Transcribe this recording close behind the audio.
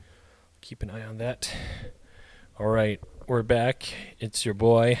keep an eye on that. All right, we're back. It's your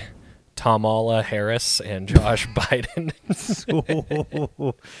boy, Tomala Harris and Josh Biden.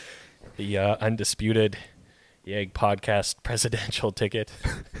 The undisputed Yeg podcast presidential ticket.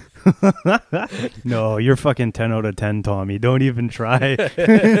 No, you're fucking 10 out of 10, Tommy. Don't even try.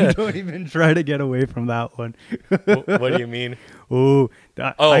 Don't even try to get away from that one. What do you mean?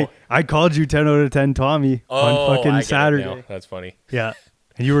 I called you 10 out of 10, Tommy, on fucking Saturday. That's funny. Yeah,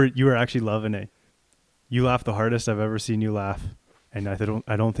 and you were actually loving it. You laughed the hardest I've ever seen you laugh, and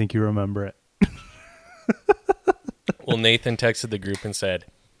I don't think you remember it. Well, Nathan texted the group and said,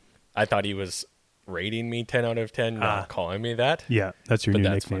 I thought he was rating me 10 out of 10, not calling me that. Yeah, that's your new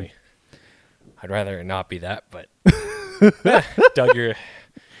nickname. Funny. I'd rather it not be that, but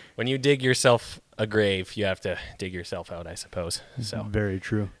when you dig yourself a grave, you have to dig yourself out, I suppose. So very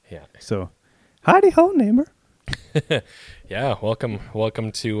true. Yeah. So, howdy ho, neighbor. Yeah,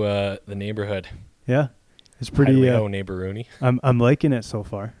 welcome to the neighborhood. Yeah, it's pretty. Neighbor Rooney. I'm liking it so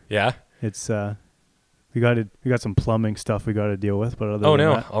far. Yeah, it's we got some plumbing stuff we got to deal with, but other than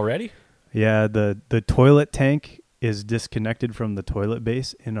that, already? Yeah, the toilet tank is disconnected from the toilet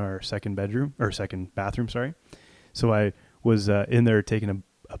base in our second bathroom. Sorry, so I was in there taking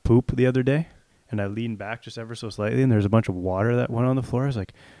a poop the other day, and I leaned back just ever so slightly, and there's a bunch of water that went on the floor. I was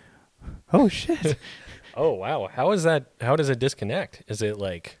like, "Oh shit!" Oh wow, how is that? How does it disconnect? Is it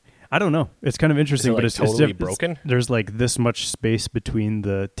like? I don't know. It's kind of interesting, but it's totally broken. There's like this much space between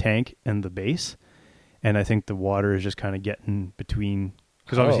the tank and the base, and I think the water is just kind of getting between.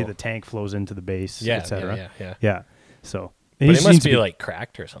 Because obviously the tank flows into the base, etc. Yeah. So, but it must be like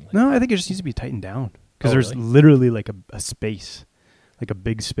cracked or something. No, I think it just needs to be tightened down because there's literally like a space, like a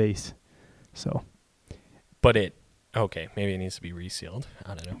big space. So, but maybe it needs to be resealed.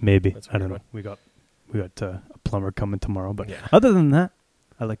 I don't know. Maybe I don't know. We got a plumber coming tomorrow, but other than that,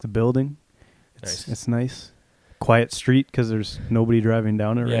 I like the building. It's nice. Quiet street because there's nobody driving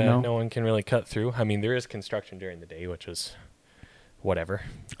down it right now. Yeah, no one can really cut through. I mean, there is construction during the day, which is. Whatever.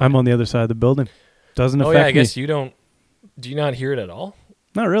 I'm on the other side of the building. Doesn't affect me. I guess you don't. Do you not hear it at all?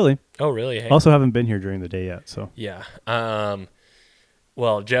 Not really. Oh, really? Hey. Also haven't been here during the day yet, so. Yeah.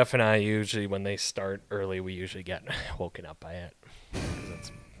 Well, Jeff and I usually, when they start early, we usually get woken up by it.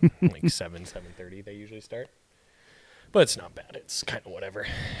 It's like 7:30 they usually start. But it's not bad. It's kind of whatever.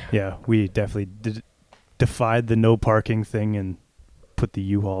 Yeah, we definitely defied the no parking thing and put the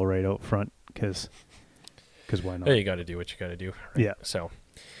U-Haul right out front because why not? Yeah, you got to do what you got to do. Right?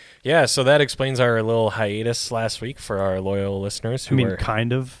 Yeah. So that explains our little hiatus last week for our loyal listeners. Who were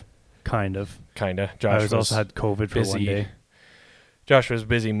kind of. Josh also had COVID for one day. Josh was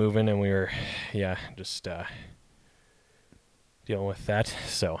busy moving, and we were, just dealing with that.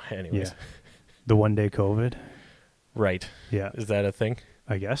 So, anyways. Yeah. The one-day COVID? Right. Yeah. Is that a thing?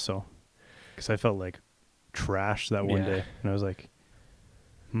 I guess so. Because I felt like trash that one day. And I was like,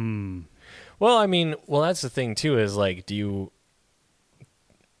 Well, I mean, that's the thing too. Is like,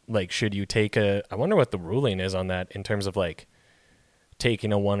 should you take I wonder what the ruling is on that in terms of like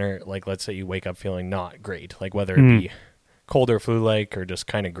taking a one or like, let's say you wake up feeling not great, like whether it be cold or flu-like or just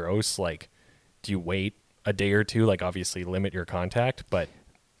kind of gross. Like, do you wait a day or two? Like, obviously limit your contact, but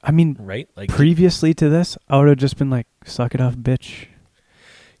I mean, right? Like previously to this, I would have just been like, suck it off, bitch.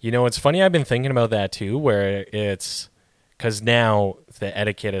 You know, it's funny. I've been thinking about that too, where it's because now the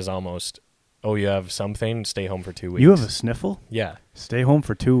etiquette is almost. Oh, you have something? Stay home for 2 weeks. You have a sniffle? Yeah. Stay home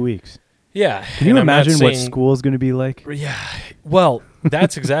for 2 weeks. Yeah. Can you imagine what school is going to be like? Yeah. Well,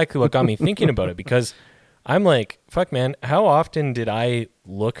 that's exactly what got me thinking about it because I'm like, fuck, man, how often did I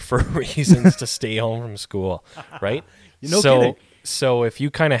look for reasons to stay home from school, right? Kidding. So if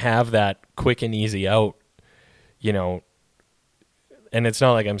you kind of have that quick and easy out, and it's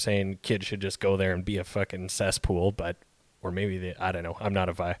not like I'm saying kids should just go there and be a fucking cesspool, but... Or maybe I don't know. I'm not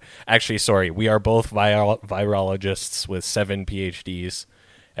actually, sorry. We are both virologists with 7 PhDs.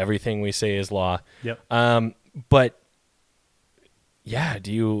 Everything we say is law. Yep. But yeah,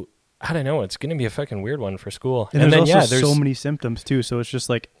 I don't know. It's going to be a fucking weird one for school. And then, there's so many symptoms too. So it's just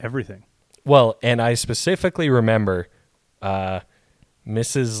like everything. Well, and I specifically remember, Mrs.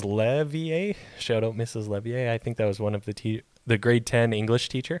 Levier, shout out Mrs. Levier. I think that was one of the grade 10 English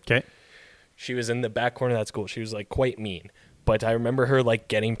teacher. Okay. She was in the back corner of that school. She was like quite mean, but I remember her like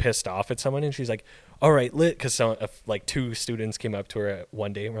getting pissed off at someone, and she's like, "All right, because like 2 students came up to her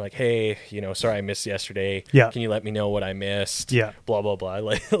one day and were like, hey, sorry I missed yesterday. Yeah, can you let me know what I missed? Yeah, blah blah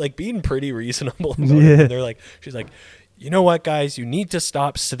blah. Like being pretty reasonable. About it. And they're like, she's like, you know what, guys, you need to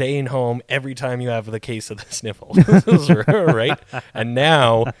stop staying home every time you have the case of the sniffles, right? And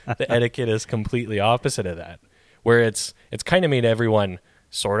now the etiquette is completely opposite of that, where it's kind of made everyone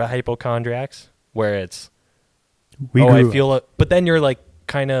sort of hypochondriacs where it's, We I grew feel it. But then you're like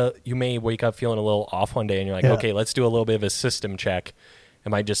you may wake up feeling a little off one day and you're like, Yeah. okay, let's do a little bit of a system check.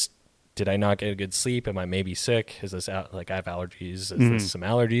 Did I not get a good sleep? Am I maybe sick? Is this like I have allergies? Is this some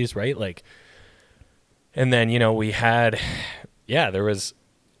allergies, right? Like, and then, we had, there was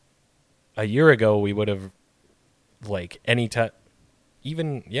a year ago, we would have like a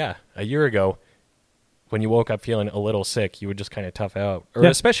year ago when you woke up feeling a little sick, you would just kind of tough out. Or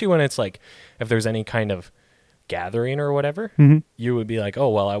especially when it's like, if there's any kind of gathering or whatever, you would be like, oh,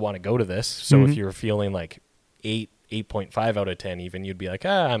 well, I want to go to this. So if you're feeling like 8.5 out of 10 even, you'd be like,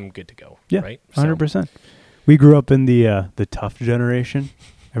 I'm good to go. Yeah, right? 100%. We grew up in the tough generation.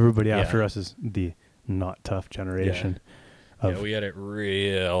 Everybody after us is the not tough generation. We had it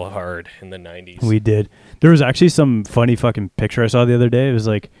real hard in the 90s. We did. There was actually some funny fucking picture I saw the other day. It was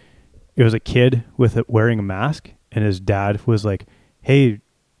a kid wearing a mask, and his dad was like, hey,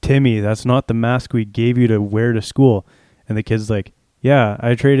 Timmy, that's not the mask we gave you to wear to school. And the kid's like, yeah,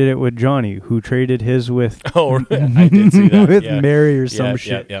 I traded it with Johnny, who traded his with I did see that. with Mary or some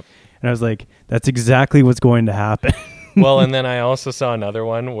shit. Yep. And I was like, that's exactly what's going to happen. Well, and then I also saw another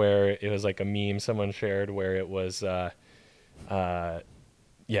one where it was like a meme someone shared where it was,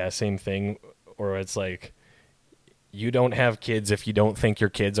 same thing, or it's like, you don't have kids if you don't think your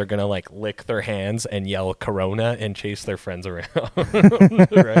kids are going to like lick their hands and yell Corona and chase their friends around.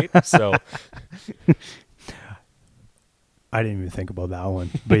 Right? So I didn't even think about that one.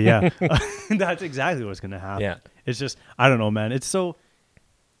 But yeah, that's exactly what's going to happen. Yeah. It's just, I don't know, man. It's so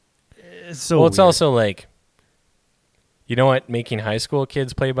well, it's weird. also like, you know what? Making high school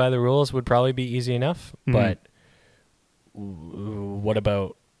kids play by the rules would probably be easy enough. But what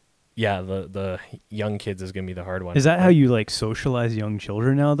about, the young kids is going to be the hard one. Is that how you like socialize young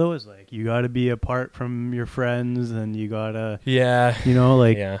children now, though? Is like, you got to be apart from your friends and you got to,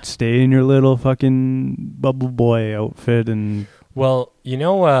 stay in your little fucking bubble boy outfit and... Well,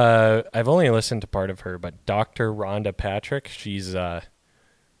 I've only listened to part of her, but Dr. Rhonda Patrick, she's Joe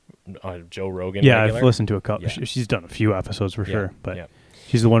Rogan regular. I've listened to a couple. Yeah. She's done a few episodes for sure, but yeah.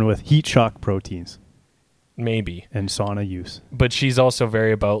 She's the one with heat shock proteins. Maybe. And sauna use. But she's also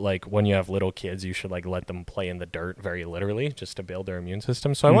very about, like, when you have little kids, you should, like, let them play in the dirt very literally just to build their immune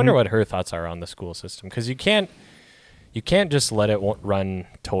system. So I wonder what her thoughts are on the school system, because you can't just let it run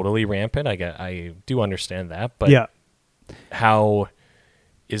totally rampant. I do understand that, but how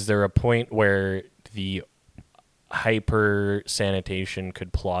is there a point where the hyper sanitation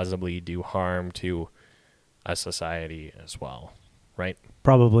could plausibly do harm to a society as well, right?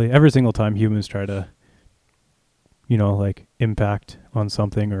 Probably. Every single time humans try to, like, impact on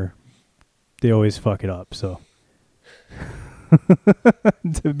something, or they always fuck it up, so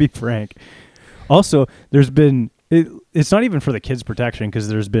to be frank. Also, there's been it's not even for the kids' protection, because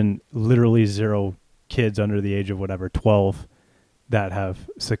there's been literally 0 kids under the age of 12 that have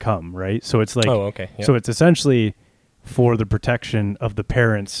succumbed, right? So it's like, so it's essentially for the protection of the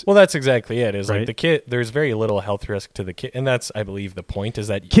parents. Well, that's exactly it. Is right? Like the kid, there's very little health risk to the kid, and that's, I believe, the point is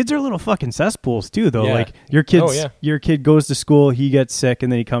that kids are little fucking cesspools too, though. Yeah. Like your kid goes to school, he gets sick,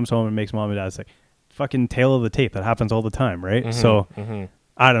 and then he comes home and makes mom and dad sick. Fucking tail of the tape. That happens all the time, right? So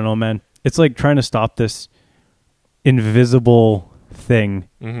I don't know, man. It's like trying to stop this invisible thing.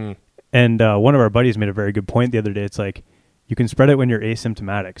 And one of our buddies made a very good point the other day. It's like, you can spread it when you're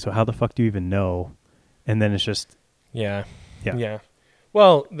asymptomatic. So how the fuck do you even know? And then it's just... Yeah.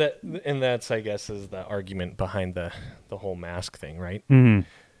 Well, that's, I guess, is the argument behind the whole mask thing, right?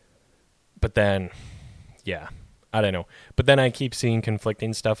 But then, I don't know. But then I keep seeing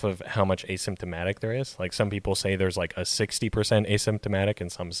conflicting stuff of how much asymptomatic there is. Like, some people say there's like a 60% asymptomatic,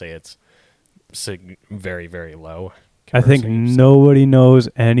 and some say it's very, very low. I think nobody knows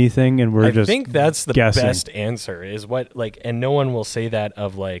anything, and I think that's the guessing. Best answer is what, like, and no one will say that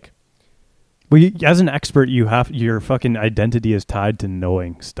of like. Well, as an expert, your fucking identity is tied to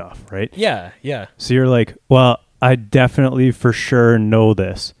knowing stuff, right? Yeah. So you're like, well, I definitely for sure know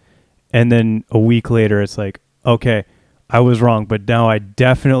this, and then a week later, it's like, okay, I was wrong, but now I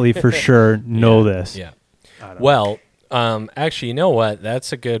definitely for sure know this. Yeah. Well, actually, you know what?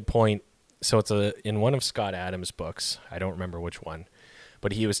 That's a good point. So it's in one of Scott Adams' books. I don't remember which one,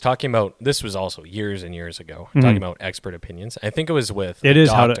 but he was talking about, this was also years and years ago, talking about expert opinions. I think it was with it a is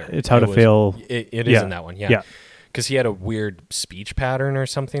doctor. How to fail. It is in that one, yeah. Because he had a weird speech pattern or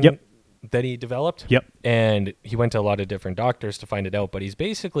something that he developed. Yep. And he went to a lot of different doctors to find it out, but he's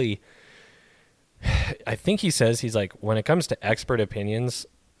basically, I think he says, he's like, when it comes to expert opinions,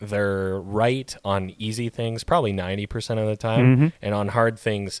 they're right on easy things probably 90% of the time, and on hard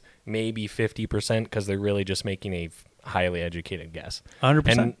things maybe 50%, because they're really just making a highly educated guess.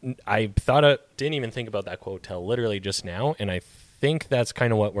 100%. And I didn't even think about that quote till literally just now, and I think that's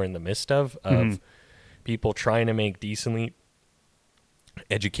kind of what we're in the midst of people trying to make decently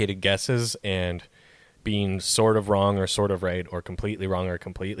educated guesses and being sort of wrong or sort of right or completely wrong or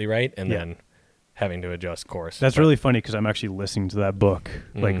completely right, and then having to adjust course. That's really funny because I'm actually listening to that book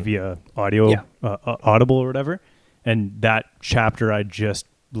like via audio, Audible or whatever, and that chapter I just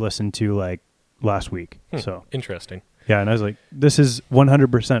listened to like last week. So interesting. Yeah, and I was like, this is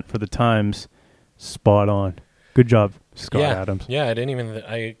 100% for the times, spot on. Good job, Scott Adams. Yeah,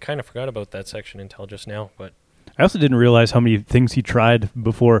 I kind of forgot about that section until just now, but I also didn't realize how many things he tried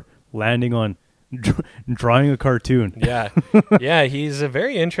before landing on drawing a cartoon. Yeah. Yeah, he's a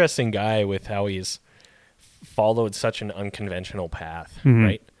very interesting guy with how he's followed such an unconventional path,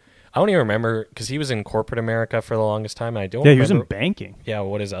 right? I don't even remember, because he was in corporate America for the longest time. I don't remember. He was in banking. Yeah,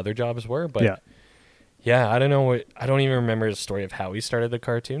 what his other jobs were, but yeah, I don't know. I don't even remember his story of how he started the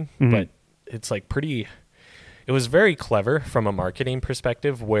cartoon, but it's like it was very clever from a marketing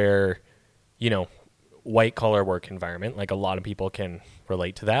perspective where, white collar work environment, like a lot of people can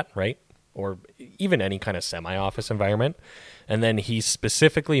relate to that, right? Or even any kind of semi-office environment. And then he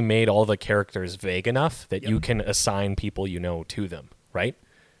specifically made all the characters vague enough that you can assign people to them, right?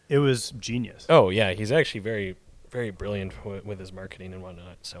 It was genius. Oh, yeah. He's actually very, very brilliant with his marketing and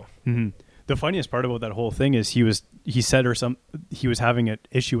whatnot. So the funniest part about that whole thing is he was having an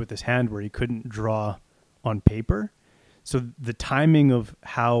issue with his hand where he couldn't draw on paper. So the timing of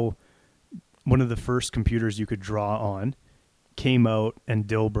how one of the first computers you could draw on came out, and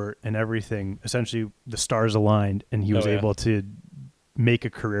Dilbert and everything, essentially the stars aligned, and he was able to make a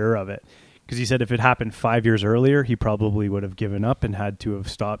career of it. Because he said if it happened 5 years earlier, he probably would have given up and had to have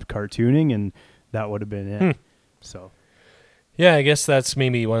stopped cartooning, and that would have been it. So, yeah, I guess that's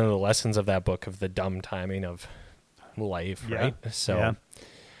maybe one of the lessons of that book, of the dumb timing of life, right? So,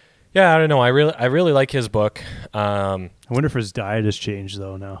 yeah, I don't know. I really like his book. I wonder if his diet has changed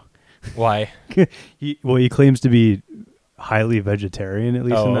though now. Why? He claims to be highly vegetarian, at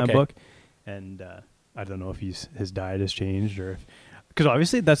least in that book, and I don't know if his diet has changed, or because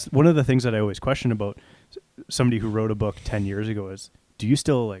obviously that's one of the things that I always question about somebody who wrote a book 10 years ago is, do you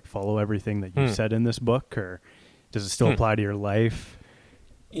still like follow everything that you said in this book, or does it still apply to your life?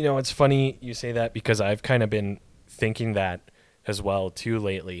 It's funny you say that, because I've kind of been thinking that as well too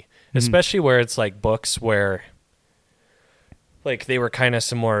lately, especially where it's like books where like they were kind of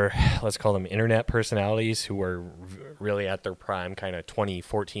some more, let's call them internet personalities who were really at their prime kind of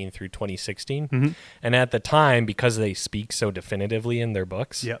 2014 through 2016. And at the time, because they speak so definitively in their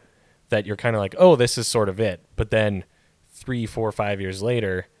books, that you're kind of like, oh, this is sort of it. But then 3, 4, 5 years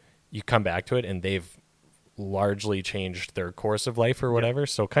later, you come back to it and they've largely changed their course of life or whatever.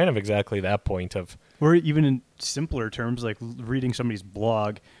 So kind of exactly that point of... Or even in simpler terms, like reading somebody's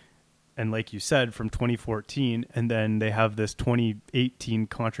blog, and like you said, from 2014, and then they have this 2018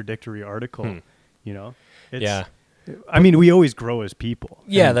 contradictory article, It's, I mean, we always grow as people.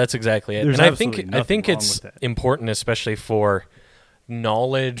 Yeah, that's exactly it. And I think it's it. important, especially for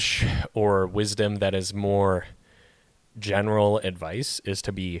knowledge or wisdom that is more general advice, is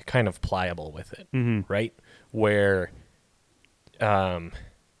to be kind of pliable with it, right? Where,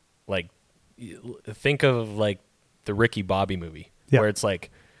 like, think of like the Ricky Bobby movie, where it's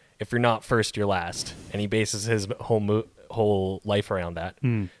like, if you're not first, you're last, and he bases his whole life around that.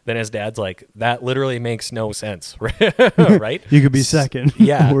 Then his dad's like, that literally makes no sense, right? You could be second,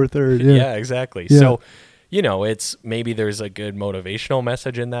 or third. Yeah, exactly. Yeah. So, it's maybe there's a good motivational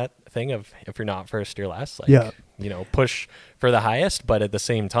message in that thing of, if you're not first, you're last. Like, push for the highest, but at the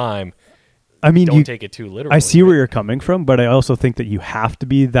same time, I mean, don't take it too literally. I see where you're coming from, but I also think that you have to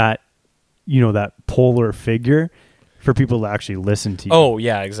be that, that polar figure for people to actually listen to you. Oh,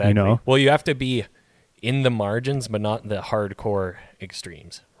 yeah, exactly. Well, you have to be in the margins, but not the hardcore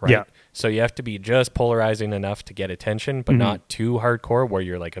extremes, right? Yeah. So you have to be just polarizing enough to get attention, but not too hardcore where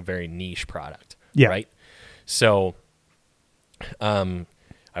you're like a very niche product, right? So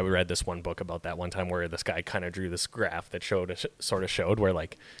I read this one book about that one time where this guy kind of drew this graph that showed where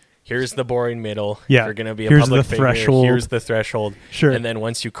like, here's the boring middle. Yeah. You're going to be a here's public the figure. Threshold. Here's the threshold. Sure. And then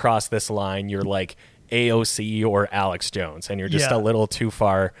once you cross this line, you're like AOC or Alex Jones, and you're just a little too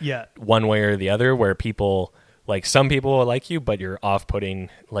far one way or the other, where people, like, some people will like you, but you're off-putting.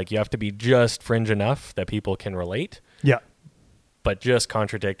 Like, you have to be just fringe enough that people can relate. Yeah. But just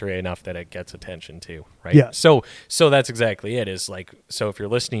contradictory enough that it gets attention too, right? Yeah. So that's exactly it. Is like, so if you're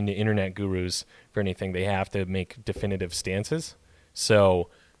listening to internet gurus for anything, they have to make definitive stances. So,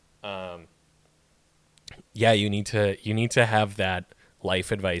 you need to have that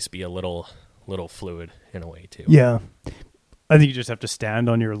life advice be a little little fluid in a way too. Yeah. I think you just have to stand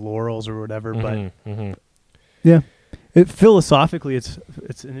on your laurels or whatever. But yeah, philosophically, it's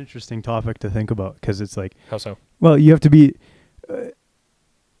an interesting topic to think about because it's like, How so? well, you have to be.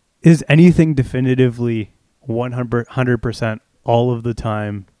 Is anything definitively 100% all of the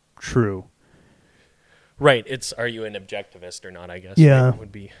time true? Right. Are you an objectivist or not? I guess. Yeah. Right,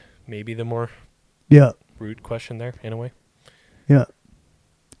 would be maybe the more Yeah. rude question there in a way. Yeah.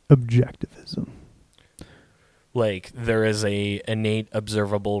 Objectivism. Like there is a innate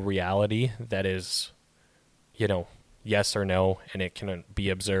observable reality that is, yes or no, and it can be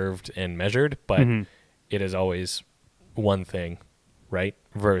observed and measured, but it is always one thing, right?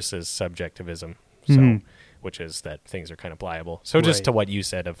 Versus subjectivism, so which is that things are kind of pliable. So just to what you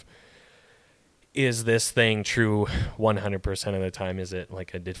said of, is this thing true 100% of the time? Is it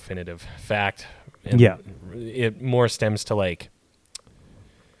like a definitive fact? And it more stems to like,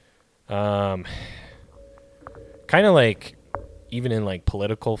 kind of like even in like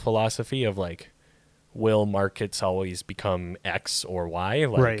political philosophy of like, will markets always become X or Y?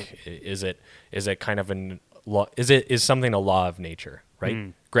 Like, is it kind of an law? Is something a law of nature,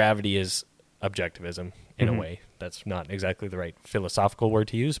 right? Gravity is objectivism in a way. That's not exactly the right philosophical word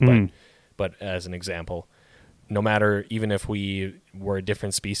to use, but as an example, no matter, even if we were a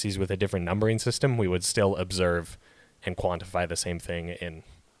different species with a different numbering system, we would still observe and quantify the same thing in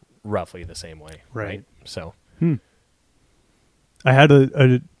roughly the same way, right? So, I had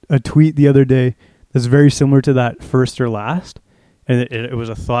a tweet the other day that's very similar to that first or last, and it was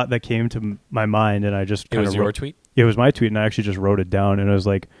a thought that came to my mind, and I just it was your tweet? It was my tweet, and I actually just wrote it down, and it was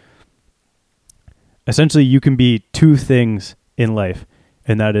like, essentially, you can be two things in life,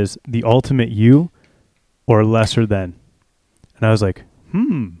 and that is the ultimate you or lesser than. And I was like,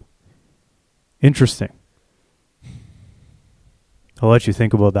 interesting. I'll let you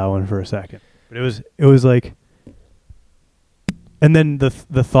think about that one for a second. But it was like, and then the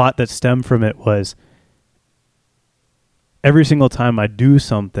thought that stemmed from it was, every single time I do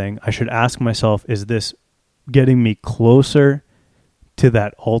something, I should ask myself, is this getting me closer to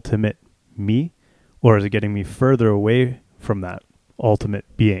that ultimate me, or is it getting me further away from that ultimate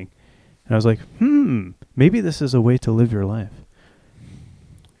being? And I was like, maybe this is a way to live your life.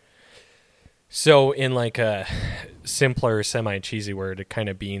 So in like a simpler, semi-cheesy word, kind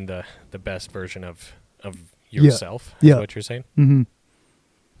of being the best version of yourself, is what you're saying?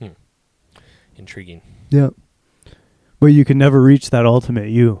 Intriguing. Yeah. But you can never reach that ultimate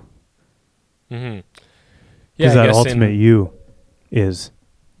you. Yeah, because that ultimate you is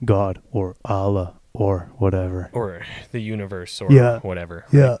God or Allah or whatever. Or the universe or whatever.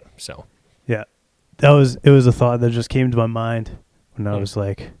 Right? Yeah. So. Yeah. It was a thought that just came to my mind when I was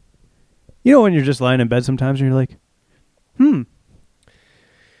like, when you're just lying in bed sometimes and you're like,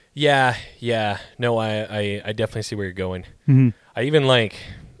 Yeah. No, I definitely see where you're going. I even I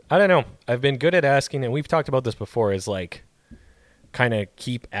don't know. I've been good at asking, and we've talked about this before, is like kind of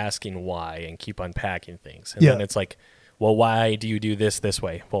keep asking why and keep unpacking things. And then it's like, well, why do you do this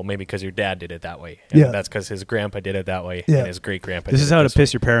way? Well, maybe because your dad did it that way. And that's because his grandpa did it that way. And his great-grandpa did it This is how to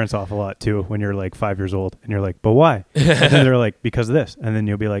piss your parents off a lot, too, when you're like 5 years old. And you're like, but why? And then they're like, because of this. And then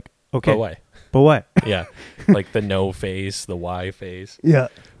you'll be like, okay. But why? But why? Yeah. Like the no face, the why face. Yeah.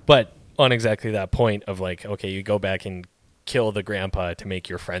 But on exactly that point of like, okay, you go back and kill the grandpa to make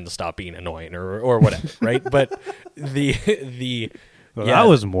your friends stop being annoying or whatever, right? But that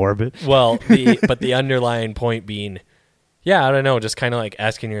was morbid. Well, but the underlying point being, I don't know, just kind of like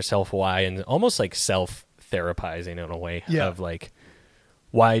asking yourself why, and almost like self-therapizing in a way of like,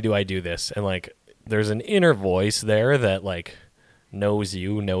 why do I do this? And like, there's an inner voice there that like knows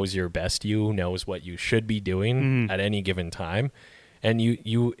your best you, knows what you should be doing at any given time. And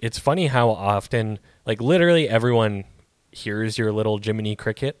you it's funny how often, like literally everyone hears your little Jiminy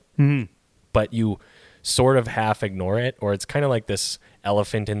Cricket, but you sort of half ignore it, or it's kind of like this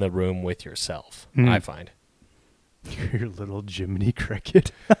elephant in the room with yourself, I find. Your little Jiminy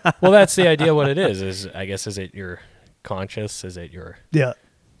Cricket. Well, that's the idea. What it is I guess, is it your conscious? Is it your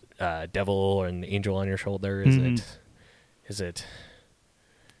devil or an angel on your shoulder? Is it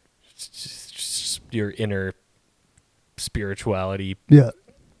just your inner spirituality?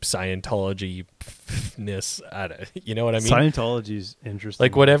 Scientology-ness, you know what I mean? Scientology's interesting.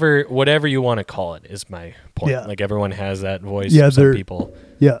 Like whatever you want to call it is my point. Yeah. Like everyone has that voice. Yeah, some people.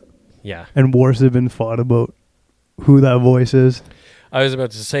 Yeah. Yeah. And wars have been fought about who that voice is. I was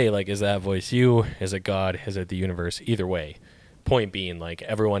about to say, like, is that voice you? Is it God? Is it the universe? Either way. Point being, like,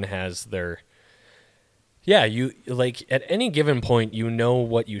 everyone has their... Yeah, you, like, at any given point, you know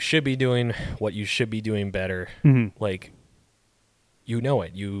what you should be doing, what you should be doing better. Like... you know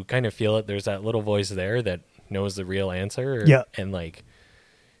it. You kind of feel it. There's that little voice there that knows the real answer. Yeah. And like,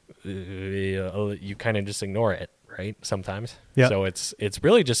 you kind of just ignore it, right? Sometimes. Yeah. So it's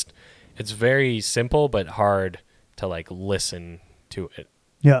really just, it's very simple, but hard to like listen to it.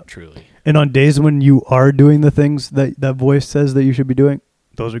 Yeah. Truly. And on days when you are doing the things that voice says that you should be doing,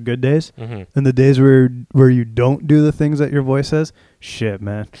 those are good days. Mm-hmm. And the days where you don't do the things that your voice says, shit,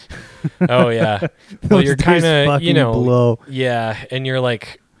 man. Oh yeah. Well, Those you're days kind of, fucking blow. yeah. And you're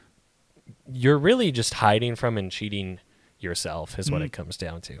like, you're really just hiding from and cheating yourself is what it comes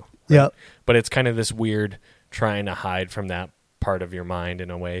down to. Right? Yeah. But it's kind of this weird trying to hide from that part of your mind in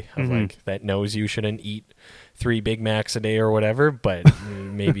a way of like that knows you shouldn't eat 3 Big Macs a day or whatever, but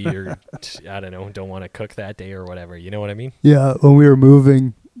maybe you're, I don't know, don't want to cook that day or whatever. You know what I mean? Yeah. When we were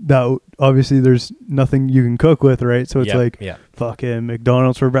moving, that obviously there's nothing you can cook with, right? So it's like fucking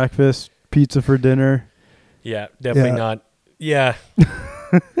McDonald's for breakfast, pizza for dinner. Yeah, definitely not. Yeah.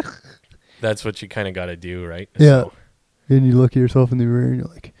 That's what you kind of got to do, right? Yeah. So. And you look at yourself in the mirror and you're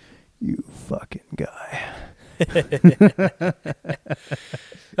like, you fucking guy.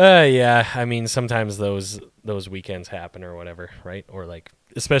 Yeah. I mean, sometimes those weekends happen or whatever, right? Or like,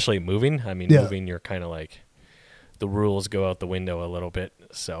 especially moving. I mean, moving, you're kind of like, the rules go out the window a little bit.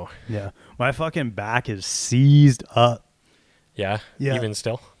 So yeah, my fucking back is seized up. Yeah. Even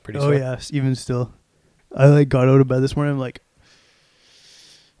still, pretty. Oh yes, even still. I like got out of bed this morning. I'm like,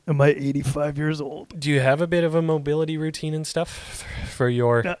 am I 85 years old? Do you have a bit of a mobility routine and stuff for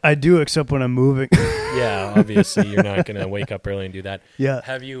your? I do, except when I'm moving. Yeah, obviously you're not gonna wake up early and do that. Yeah.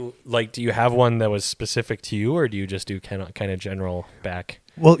 Have you do you have one that was specific to you, or do you just do kind of general back?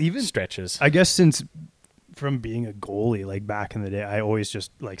 Well, even stretches. I guess since from being a goalie, like back in the day, I always just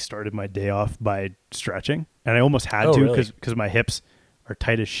like started my day off by stretching, and I almost had to because my hips are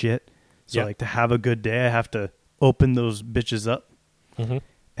tight as shit. So like to have a good day, I have to open those bitches up. Mm-hmm.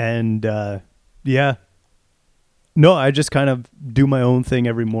 And no, I just kind of do my own thing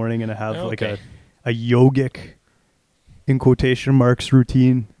every morning, and I have like a yogic, in quotation marks,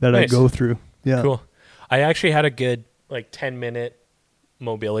 routine that I go through. Yeah, cool. I actually had a good 10-minute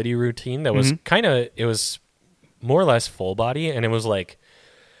mobility routine that was it was more or less full body, and it was like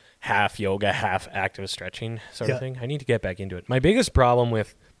half yoga, half active stretching sort of thing. I need to get back into it. My biggest problem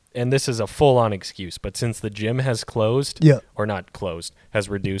with, and this is a full-on excuse, but since the gym has closed, or not closed, has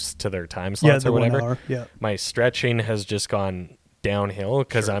reduced to their time slots or whatever, 1 hour. My stretching has just gone downhill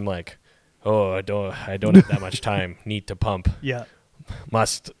because I'm like, oh, I don't have that much time. Need to pump. Yeah,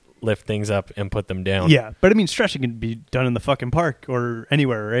 must lift things up and put them down. Yeah, but I mean, stretching can be done in the fucking park or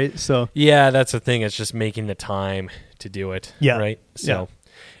anywhere, right? So yeah, that's the thing. It's just making the time to do it. Yeah, right. So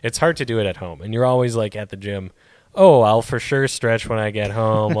it's hard to do it at home, and you're always like at the gym. Oh, I'll for sure stretch when I get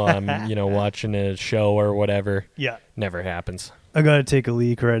home while I'm, watching a show or whatever. Yeah. Never happens. I got to take a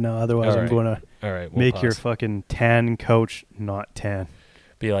leak right now. Otherwise, I'm going to make your fucking tan couch not tan.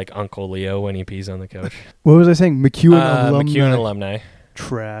 Be like Uncle Leo when he pees on the couch. What was I saying? McEwen alumni. McEwen alumni.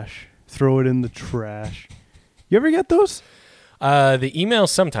 Trash. Throw it in the trash. You ever get those? The emails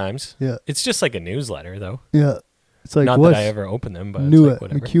sometimes. Yeah. It's just like a newsletter, though. Yeah. It's like, not that I ever open them, but knew it's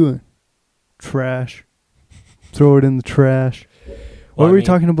like whatever. McEwen. Trash. Throw it in the trash. What were we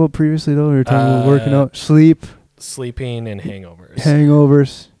talking about previously, though? We were talking about working out, sleeping, and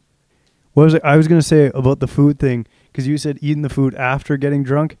hangovers. What was it? I was going to say about the food thing, because you said eating the food after getting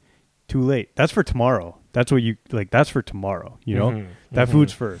drunk, too late. That's for tomorrow. That's what you like. That's for tomorrow. You know, that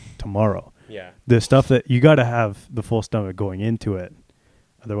food's for tomorrow. Yeah. The stuff that you got to have the full stomach going into it,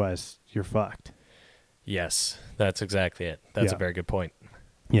 otherwise you're fucked. Yes, that's exactly it. That's a very good point.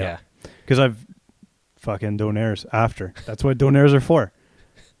 Yeah, because I've fucking donairs after. That's what donairs are for.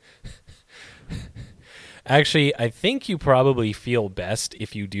 Actually, I think you probably feel best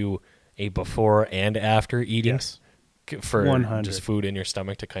if you do a before and after eating. Yes. For 100. Just food in your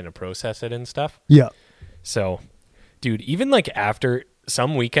stomach to kind of process it and stuff. Yeah. So, dude, even like after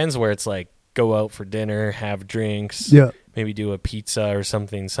some weekends where it's like go out for dinner, have drinks, maybe do a pizza or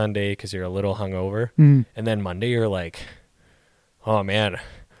something Sunday because you're a little hungover, and then Monday you're like, oh man,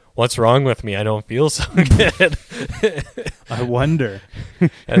 what's wrong with me? I don't feel so good. I wonder.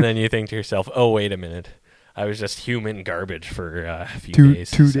 And then you think to yourself, oh, wait a minute. I was just human garbage for a few days.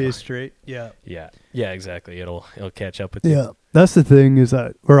 2 days straight. Yeah. Yeah. Yeah, exactly. It'll catch up with you. Yeah. That's the thing is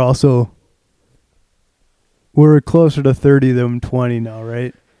that we're closer to 30 than 20 now,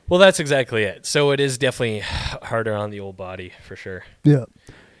 right? Well, that's exactly it. So it is definitely harder on the old body for sure. Yeah.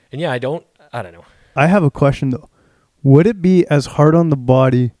 And yeah, I don't know. I have a question though. Would it be as hard on the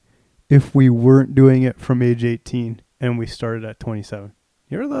body if we weren't doing it from age 18 and we started at 27?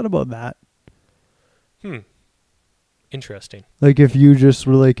 You ever thought about that? Interesting. Like if you just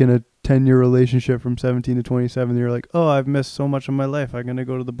were like in a 10-year relationship from 17 to 27, you're like, oh, I've missed so much of my life. I'm going to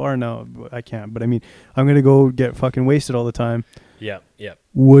go to the bar now. I can't. But I mean, I'm going to go get fucking wasted all the time. Yeah. Yeah.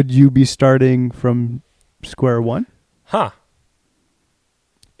 Would you be starting from square one? Huh.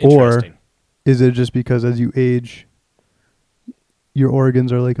 Or Interesting. is it just because as you age, your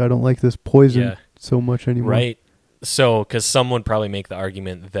organs are like, I don't like this poison so much anymore? Right. So, because some would probably make the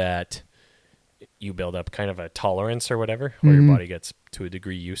argument that you build up kind of a tolerance or whatever, where your body gets to a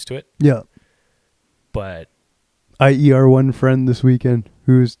degree used to it. Yeah. But i.e. our one friend this weekend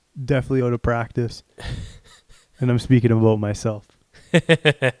who's definitely out of practice. And I'm speaking about myself.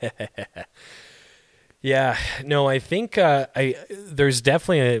 yeah, no, I think there's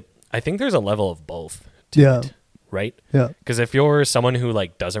definitely I think there's a level of both to it, right? Yeah. Because if you're someone who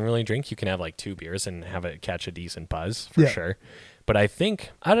like doesn't really drink, you can have like 2 beers and have it catch a decent buzz for sure. But I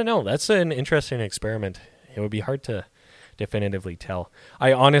think, I don't know, that's an interesting experiment. It would be hard to definitively tell.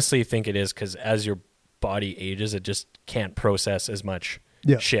 I honestly think it is because as your body ages, it just can't process as much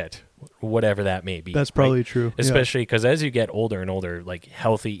shit, whatever that may be. That's probably true. Especially because as you get older and older, like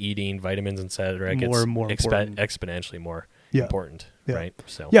healthy eating, vitamins, etc., gets more and more exponentially more important, right?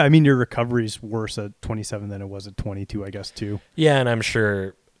 So yeah, I mean, your recovery's worse at 27 than it was at 22, I guess, too. Yeah, and I'm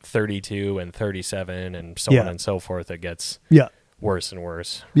sure 32 and 37 and so on and so forth, it gets worse and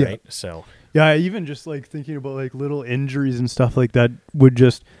worse, right? So yeah, even just like thinking about like little injuries and stuff like that would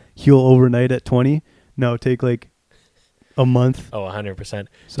just heal overnight at 20. Now take like a month. Oh, 100%.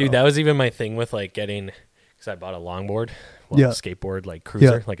 So. Dude, that was even my thing with like getting, because I bought a longboard, a skateboard, like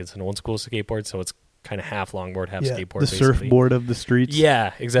cruiser, like it's an old school skateboard, so it's kind of half longboard, half skateboard. The surfboard of the streets.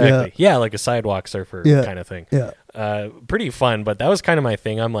 Yeah, exactly. Yeah, like a sidewalk surfer kind of thing. Yeah. Pretty fun, but that was kind of my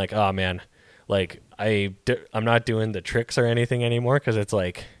thing. I'm like, oh man, like I'm not doing the tricks or anything anymore because it's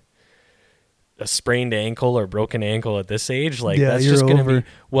like a sprained ankle or broken ankle at this age. Like that's just going to be,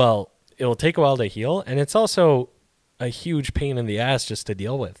 well, it'll take a while to heal, and it's also a huge pain in the ass just to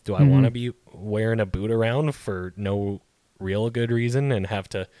deal with. Do I want to be wearing a boot around for no real good reason and have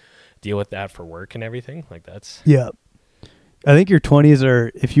to deal with that for work and everything? Like that's... Yeah. I think your 20s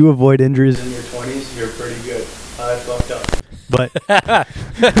are, if you avoid injuries in your 20s, you're pretty good. I fucked up. But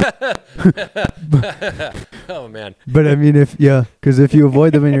oh man. But I mean, because if you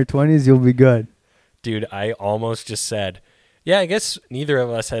avoid them in your 20s, you'll be good. Dude, I almost just said, yeah, I guess neither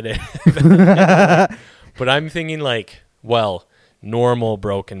of us had it. But I'm thinking like, well, normal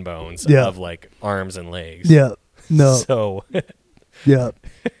broken bones of like arms and legs. Yeah. No. So. Yeah.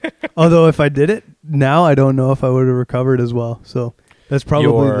 Although if I did it now, I don't know if I would have recovered as well. So that's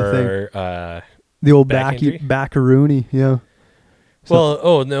probably the thing. The old backaroony. Yeah. So, well,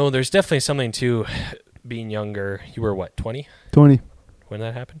 oh no, there's definitely something to being younger. You were what, 20? 20. When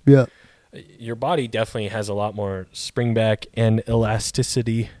that happened? Yeah. Your body definitely has a lot more spring back and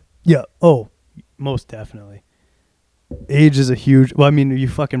elasticity. Yeah. Oh, most definitely. Age is a huge... Well, I mean, you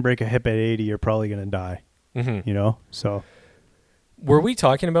fucking break a hip at 80, you're probably going to die. Mm-hmm. You know? So... Were we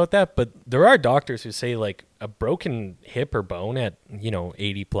talking about that? But there are doctors who say like a broken hip or bone at,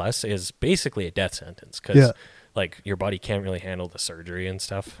 80 plus is basically a death sentence because like your body can't really handle the surgery and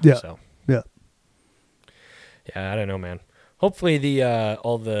stuff. Yeah. So. Yeah. Yeah. I don't know, man. Hopefully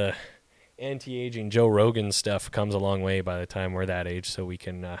all the anti-aging Joe Rogan stuff comes a long way by the time we're that age so we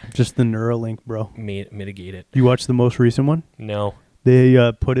can just the Neuralink, bro. Mitigate it. You watched the most recent one? No.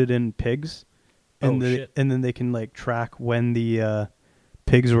 They put it in pigs. And shit. And then they can like track when the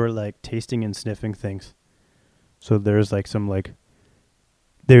pigs were like tasting and sniffing things. So there's like some like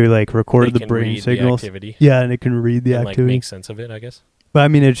they like recorded the brain signals. Yeah, and it can read the activity. Like make sense of it, I guess. But I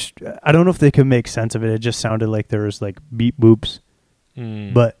mean, I don't know if they can make sense of it. It just sounded like there was like beep boops.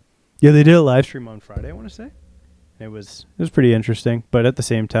 But yeah, they did a live stream on Friday, I want to say. It was pretty interesting, but at the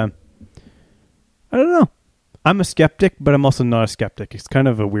same time, I don't know. I'm a skeptic, but I'm also not a skeptic. It's kind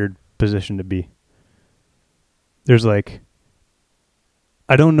of a weird position to be. There's like,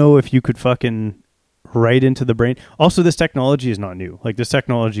 I don't know if you could fucking write into the brain. Also, this technology is not new. Like, this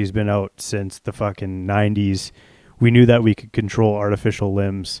technology has been out since the fucking 90s. We knew that we could control artificial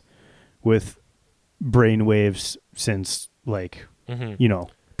limbs with brain waves since like,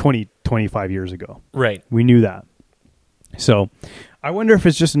 25 years ago. Right. We knew that. So I wonder if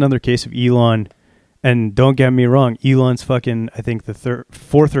it's just another case of Elon. And don't get me wrong, Elon's fucking, I think the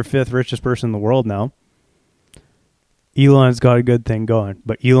fourth or fifth richest person in the world now. Elon's got a good thing going,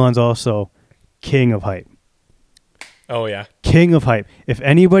 but Elon's also king of hype. Oh, yeah. King of hype. If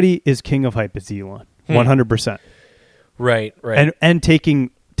anybody is king of hype, it's Elon. 100%. Right. And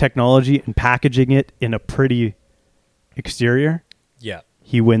taking technology and packaging it in a pretty exterior. Yeah.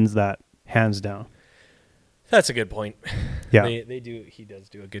 He wins that hands down. That's a good point. Yeah. He does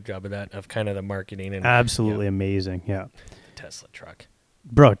do a good job of that, of kind of the marketing and Absolutely amazing. Yeah. Tesla truck.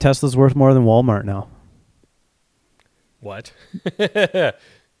 Bro, Tesla's worth more than Walmart now. What? Okay,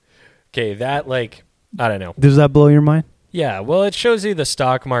 that I don't know. Does that blow your mind? Yeah, well, it shows you the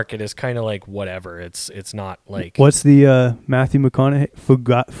stock market is kind of like whatever. It's not like What's the Matthew McConaughey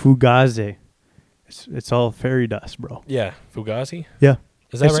Fugazi? It's all fairy dust, bro. Yeah, Fugazi. Yeah,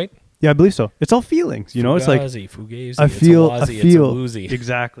 is that right? Yeah, I believe so. It's all feelings, you know. It's like Fugazi. I feel it's a woozy.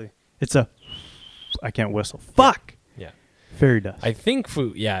 Exactly. It's a I can't whistle. Fuck. Yeah. Fairy dust. I think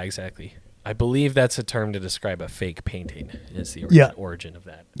yeah, exactly. I believe that's a term to describe a fake painting. Is the origin of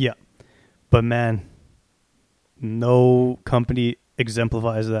that. Yeah, but man, no company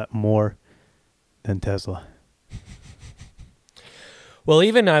exemplifies that more than Tesla. Well,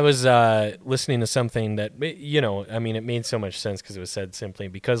 even I was listening to something that, I mean, it made so much sense because it was said simply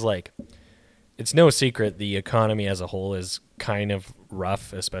because, it's no secret the economy as a whole is kind of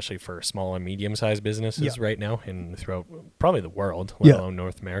rough, especially for small and medium-sized businesses right now and throughout probably the world, let alone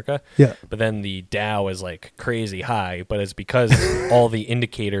North America. Yeah. But then the Dow is, crazy high, but it's because all the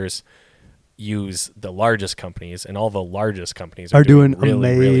indicators use the largest companies, and all the largest companies are doing really,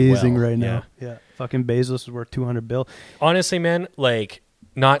 amazing really well right now. Yeah. Fucking Bezos is worth $200 billion. Honestly, man,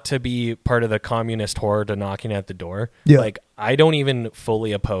 not to be part of the communist horde knocking at the door. Yeah. I don't even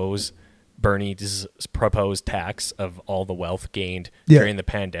fully oppose Bernie's proposed tax of all the wealth gained during the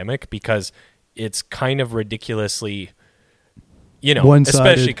pandemic because it's kind of ridiculously, one-sided.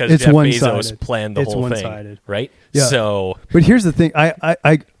 especially because Jeff Bezos planned the whole one-sided. thing, right? Yeah. So, but here's the thing.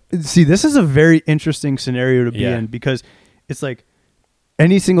 I see, this is a very interesting scenario to be in because it's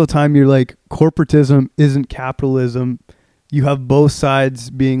any single time you're corporatism isn't capitalism, you have both sides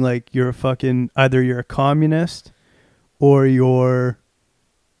being you're a fucking, either you're a communist or you're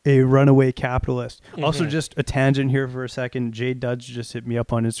a runaway capitalist. Mm-hmm. Also, just a tangent here for a second. Jay Dudge just hit me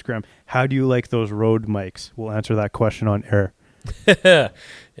up on Instagram. How do you like those Rode mics? We'll answer that question on air. You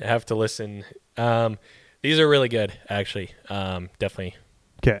have to listen. These are really good, actually. Definitely.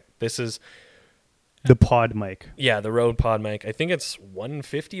 Okay. This is the pod mic. Yeah, the Rode pod mic. I think it's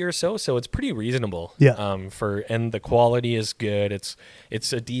 $150 or so it's pretty reasonable. Yeah. And the quality is good.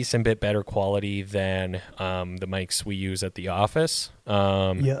 It's a decent bit better quality than the mics we use at the office.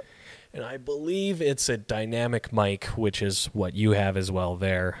 Yeah. And I believe it's a dynamic mic, which is what you have as well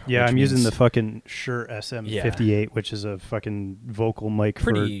there. Yeah, I'm using the fucking Shure SM58, which is a fucking vocal mic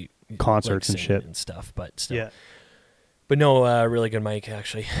for concerts and shit and stuff, but still. Yeah. But no, really good mic,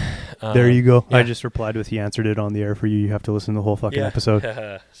 actually. There you go. Yeah. I just replied with he answered it on the air for you. You have to listen to the whole fucking episode.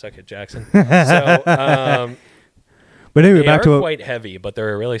 Suck it, Jackson. So, but anyway, back to quite heavy, but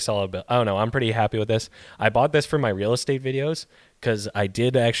they're a really solid build. I don't know. I'm pretty happy with this. I bought this for my real estate videos because I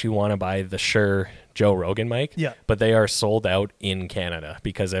did actually want to buy the Shure Joe Rogan mic. Yeah. But they are sold out in Canada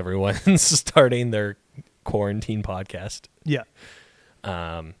because everyone's starting their quarantine podcast. Yeah.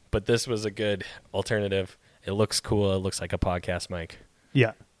 But this was a good alternative. It looks cool. It looks like a podcast mic.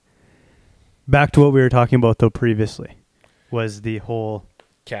 Yeah. Back to what we were talking about, though, previously, was the whole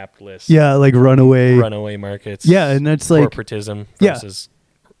capitalist. Yeah, runaway markets. Yeah, and that's corporatism versus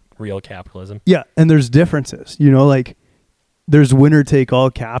real capitalism. Yeah, and there's differences. There's winner take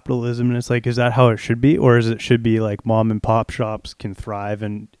all capitalism, and it's is that how it should be, or is it should be mom and pop shops can thrive,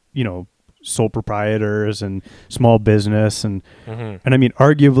 and sole proprietors and small business, and and I mean,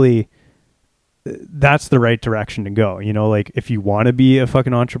 arguably, that's the right direction to go. If you want to be a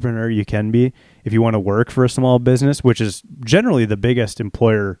fucking entrepreneur, you can be. If you want to work for a small business, which is generally the biggest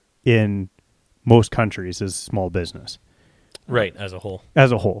employer in most countries, is small business. Right, as a whole.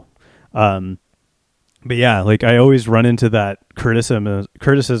 But yeah, I always run into that criticism.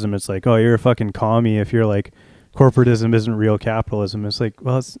 It's oh, you're a fucking commie if you're corporatism isn't real capitalism. It's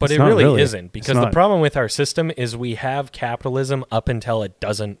well, it's but it's it not really isn't, because the problem with our system is we have capitalism up until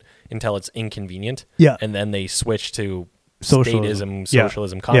until it's inconvenient. Yeah. And then they switch to socialism. Statism,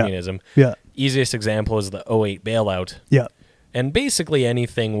 socialism, communism. Yeah. Easiest example is the 2008 bailout. Yeah. And basically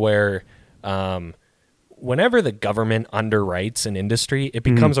anything where whenever the government underwrites an industry, it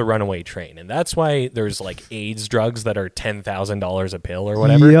becomes a runaway train. And that's why there's AIDS drugs that are $10,000 a pill or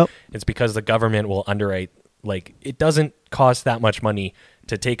whatever. Yep. It's because the government will underwrite. It doesn't cost that much money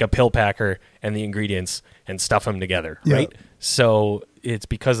to take a pill packer and the ingredients and stuff them together, right? So it's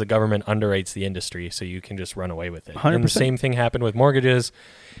because the government underwrites the industry, so you can just run away with it. 100%. And the same thing happened with mortgages.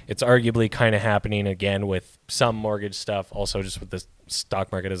 It's arguably kind of happening again with some mortgage stuff, also just with the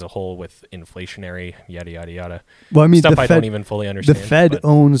stock market as a whole with inflationary, yada, yada, yada. Well, I mean, stuff I don't even fully understand. The Fed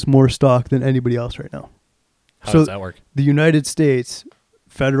owns more stock than anybody else right now. How does that work? The United States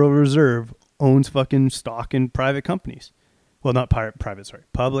Federal Reserve owns fucking stock in private companies. Well, not private, sorry,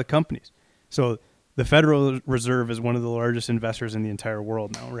 public companies. So the Federal Reserve is one of the largest investors in the entire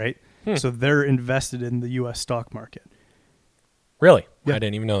world now, right? So they're invested in the U.S. stock market. Really? Yeah. I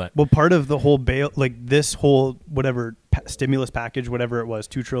didn't even know that. Well, part of the whole this whole whatever stimulus package, whatever it was,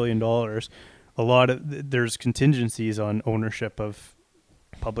 $2 trillion, a lot of there's contingencies on ownership of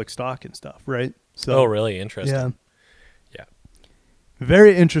public stock and stuff, right? So, really? Interesting. Yeah.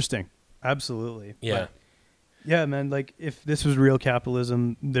 Very interesting. Absolutely. Yeah. But yeah, man, like if this was real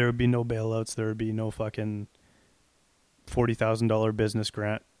capitalism, there would be no bailouts. There would be no fucking $40,000 business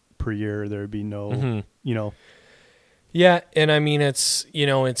grant per year. There would be no, Yeah, and I mean I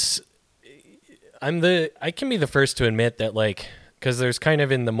can be the first to admit that, like, because there's kind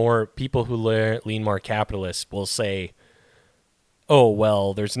of in the more people who lean more capitalist will say, oh,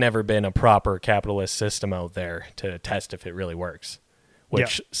 well, there's never been a proper capitalist system out there to test if it really works,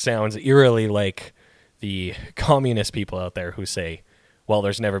 which sounds eerily like the communist people out there who say, well,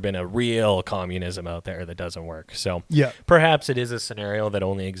 there's never been a real communism out there that doesn't work. So perhaps it is a scenario that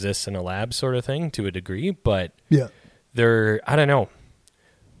only exists in a lab sort of thing to a degree, but I don't know.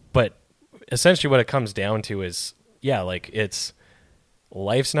 But essentially what it comes down to is, like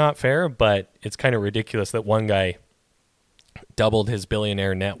life's not fair, but it's kind of ridiculous that one guy doubled his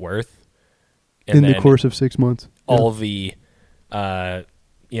billionaire net worth in the course of 6 months. All the,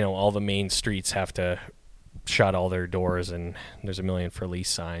 all the main streets have to shut all their doors, and there's $1 million for lease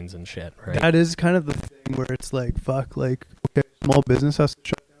signs and shit, right? That is kind of the thing where it's like, fuck, like, okay, small business has to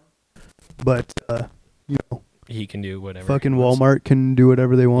shut down, but, he can do whatever. Fucking Walmart can do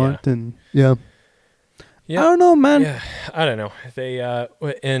whatever they want, and I don't know, man. Yeah, I don't know.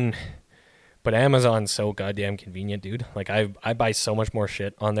 But Amazon's so goddamn convenient, dude. Like I buy so much more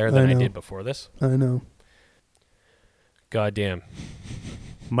shit on there than I did before this. I know. Goddamn.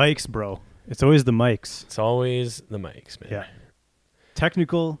 Mics, bro. It's always the mics. It's always the mics, man. Yeah.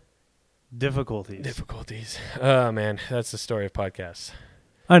 Technical difficulties. Oh, man. That's the story of podcasts.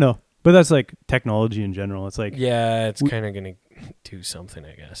 I know. But that's like technology in general. It's like... Yeah, it's kind of going to do something,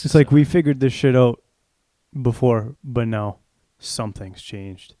 I guess. It's like we figured this shit out before, but now something's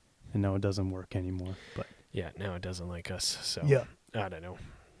changed, and now it doesn't work anymore. But yeah, now it doesn't like us. So I don't know.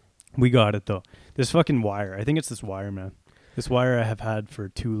 We got it, though. This fucking wire. I think it's this wire, man. This wire I have had for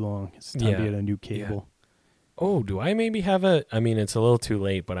too long. It's time to get a new cable. Yeah. Oh, do I maybe have I mean, it's a little too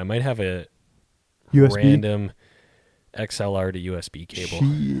late, but I might have a USB? Random XLR to USB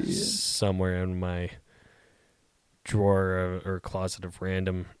cable somewhere in my drawer or closet of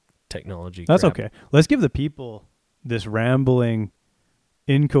random technology. That's okay. Let's give the people this rambling,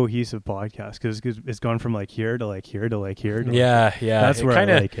 incohesive podcast because it's gone from like here to like here to like here. To yeah. That's where I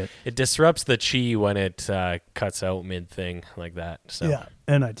like it. It disrupts the chi when it cuts out mid thing like that. So yeah,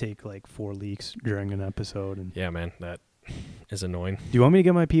 and I take like 4 leaks during an episode. And yeah, man, that is annoying. Do you want me to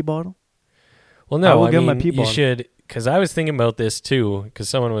get my pee bottle? Well, no, I will get my pee bottle. You should, because I was thinking about this too, because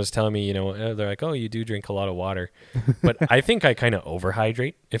someone was telling me, they're like, oh, you do drink a lot of water. But I think I kind of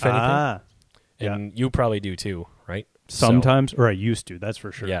overhydrate, if anything. And you probably do too, right? Sometimes, or I used to, that's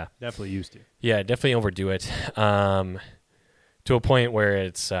for sure. Yeah. Definitely used to. Yeah, definitely overdo it. To a point where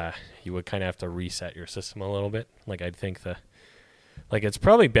it's, you would kind of have to reset your system a little bit. Like, I'd think it's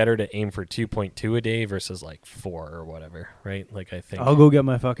probably better to aim for 2.2 a day versus like 4 or whatever, right? Like, I think. I'll go get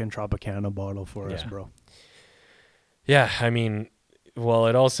my fucking Tropicana bottle for us, bro. Yeah, I mean, well,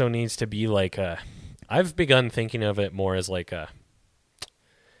 it also needs to be like I've begun thinking of it more as like a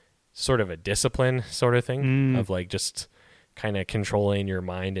sort of a discipline sort of thing of like just kind of controlling your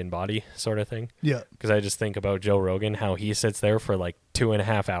mind and body sort of thing. Yeah. Because I just think about Joe Rogan, how he sits there for like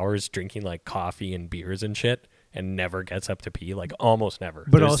 2.5 hours drinking like coffee and beers and shit and never gets up to pee, like almost never.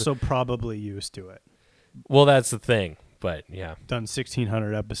 But also probably used to it. Well, that's the thing. But yeah, done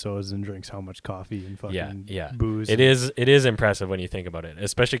 1,600 episodes and drinks how much coffee and fucking booze. It is impressive when you think about it,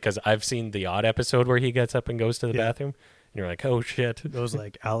 especially because I've seen the odd episode where he gets up and goes to the bathroom, and you're like, oh shit. Those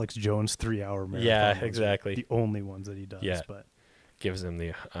like Alex Jones 3-hour marathon. Yeah, exactly. The only ones that he does. Yeah, but gives him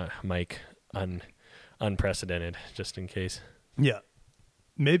the mic unprecedented, just in case. Yeah,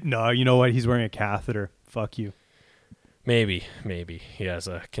 maybe no. You know what? He's wearing a catheter. Fuck you. Maybe he has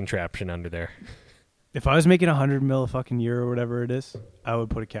a contraption under there. If I was making $100 million a fucking year or whatever it is, I would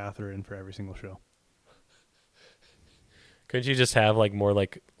put a catheter in for every single show. Couldn't you just have like more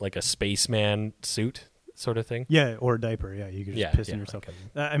like a spaceman suit sort of thing? Yeah, or a diaper. Yeah, you could just piss in yourself.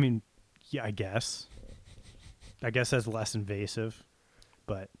 Like I mean, yeah, I guess that's less invasive,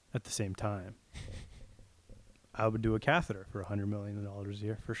 but at the same time, I would do a catheter for $100 million a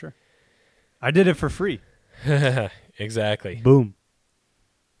year for sure. I did it for free. Exactly. Boom.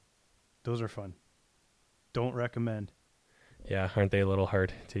 Those are fun. Don't recommend. Yeah, aren't they a little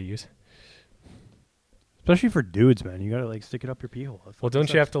hard to use? Especially for dudes, man. You gotta like stick it up your pee hole. Well,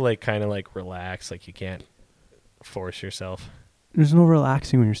 don't you have to like kind of like relax? Like you can't force yourself. There's no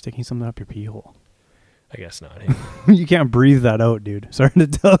relaxing when you're sticking something up your pee hole. I guess not. Hey? You can't breathe that out, dude. Sorry to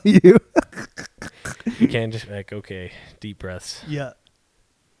tell you. You can't just be like, okay, deep breaths. Yeah.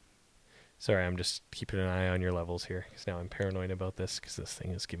 Sorry, I'm just keeping an eye on your levels here because now I'm paranoid about this because this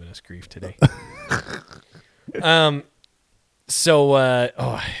thing is giving us grief today.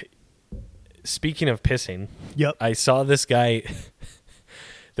 Speaking of pissing, Yep. I saw this guy,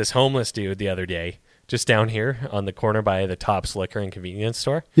 this homeless dude the other day, just down here on the corner by the Tops Liquor and Convenience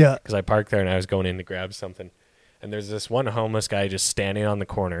Store. Yeah. Because I parked there and I was going in to grab something. And there's this one homeless guy just standing on the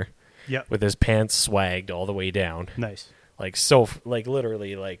corner Yep. with his pants swagged all the way down. Nice. Like,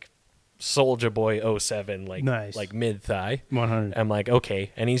 literally, like, Soulja Boy 07, like, Nice. like mid-thigh. 100. I'm like,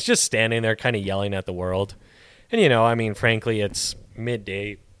 okay. And he's just standing there kind of yelling at the world. And, you know, I mean, frankly, it's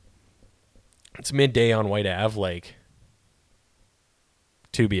midday. It's midday on White Ave, like,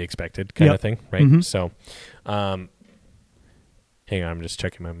 to be expected kind of thing, right? Mm-hmm. So, hang on, I'm just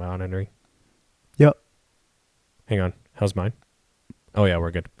checking my monitoring. Yep. Hang on. How's mine? Oh, yeah,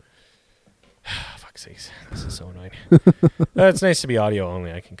 we're good. Fuck's sakes. This is so annoying. It's nice to be audio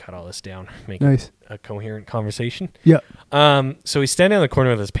only. I can cut all this down, make it a coherent conversation. Yeah. So he's standing on the corner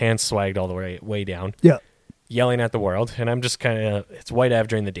with his pants swagged all the way down. Yeah. Yelling at the world. And I'm just kind of, it's White Ave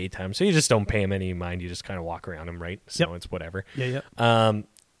during the daytime, so you just don't pay him any mind. You just kind of walk around him, right? So it's whatever. Yeah.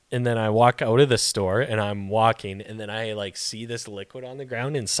 And then I walk out of the store and I'm walking and then I like see this liquid on the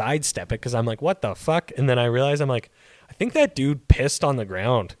ground and sidestep it because I'm like, what the fuck? And then I realize I'm like, I think that dude pissed on the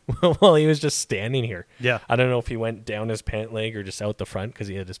ground while he was just standing here. Yeah. I don't know if he went down his pant leg or just out the front because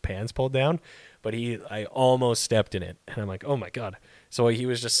he had his pants pulled down, but I almost stepped in it. And I'm like, oh my God. So he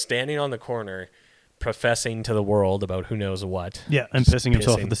was just standing on the corner professing to the world about who knows what. Yeah, and pissing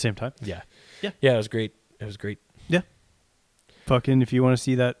himself at the same time. Yeah. Yeah. Yeah, it was great. It was great. Yeah. Fucking, if you want to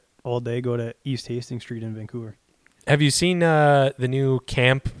see that all day, go to East Hastings Street in Vancouver. Have you seen the new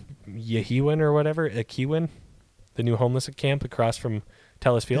camp Yehiwin or whatever, Akiwin? The new homeless camp across from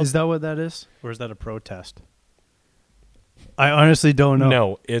Telus Field? Is that what that is? Or is that a protest? I honestly don't know.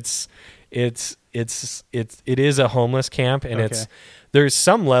 No, it is a homeless camp, and there's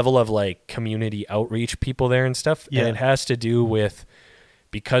some level of like community outreach people there and stuff, and it has to do with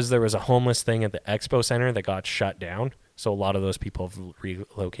because there was a homeless thing at the expo center that got shut down, so a lot of those people have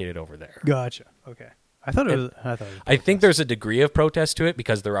relocated over there. Gotcha. Okay. I think there's a degree of protest to it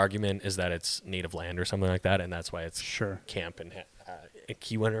because their argument is that it's native land or something like that, and that's why it's camp and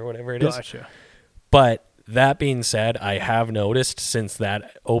Kiwan or whatever it is. Gotcha. But that being said, I have noticed since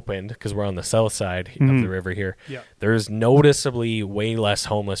that opened, because we're on the south side of the river here, there's noticeably way less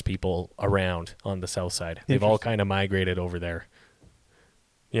homeless people around on the south side. They've all kind of migrated over there.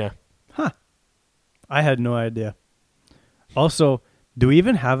 Yeah. Huh. I had no idea. Also, do we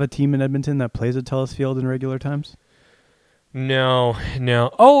even have a team in Edmonton that plays at Telus Field in regular times? No.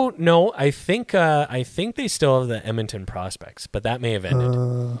 Oh, no. I think they still have the Edmonton Prospects, but that may have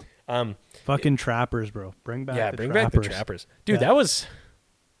ended. Fucking Trappers, bro. Bring back the Trappers. Dude,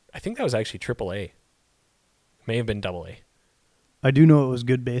 I think that was actually AAA. May have been AA. I do know it was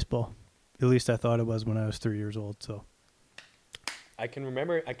good baseball. At least I thought it was when I was 3 years old, so. I can't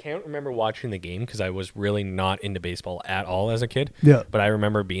remember watching the game because I was really not into baseball at all as a kid. Yeah. But I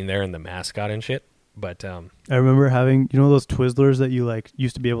remember being there and the mascot and shit. But I remember having, those Twizzlers that you like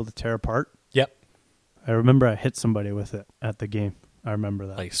used to be able to tear apart? Yep. I remember I hit somebody with it at the game. I remember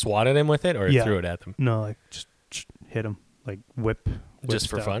that. Like swatted him with it or threw it at them? No, like just hit him. Like whip just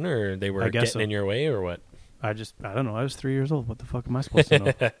for fun, or they were getting in your way or what? I don't know. I was 3 years old. What the fuck am I supposed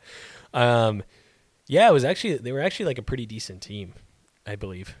to know? Yeah, they were actually like a pretty decent team, I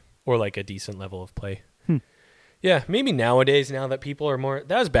believe. Or like a decent level of play. Yeah, maybe nowadays, now that people are more...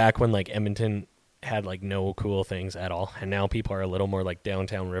 That was back when like Edmonton had like no cool things at all. And now people are a little more like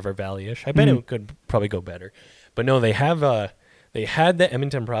downtown River Valley-ish. I bet it could probably go better. But no, they have... They had the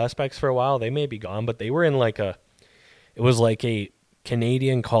Edmonton Prospects for a while. They may be gone, but they were in like it was like a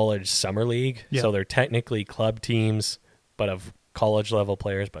Canadian college summer league. Yeah. So they're technically club teams, but of college level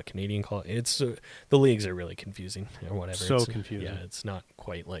players, but Canadian college. It's the leagues are really confusing or whatever. So confusing. Yeah, it's not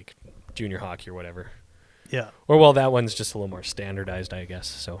quite like junior hockey or whatever. Yeah. Or well, that one's just a little more standardized, I guess.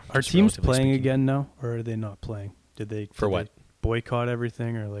 So are teams playing again now, or are they not playing? Did they boycott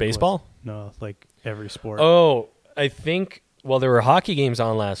everything or like baseball? No, like every sport. Oh, I think. Well, there were hockey games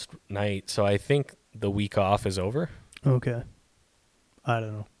on last night, so I think the week off is over. Okay. I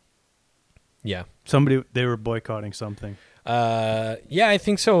don't know. Yeah. They were boycotting something. Yeah, I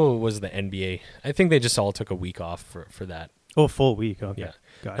think so. It was the NBA. I think they just all took a week off for that. Oh, full week. Okay. Yeah.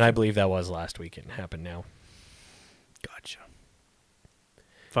 Gotcha. And I believe that was last week. It happened now. Gotcha.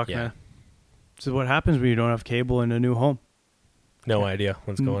 Fuck, Yeah. man. This is what happens when you don't have cable in a new home. No idea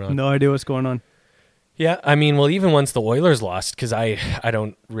what's going on. No idea what's going on. Yeah, I mean, well, even once the Oilers lost, because I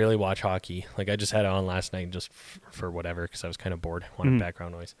don't really watch hockey. Like, I just had it on last night just for whatever, because I was kind of bored, wanted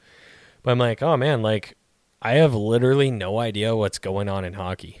background noise. But I'm like, oh, man, like, I have literally no idea what's going on in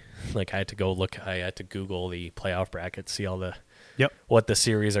hockey. Like, I had to Google the playoff brackets, see all what the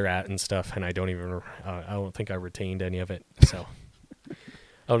series are at and stuff, and I don't think I retained any of it. So,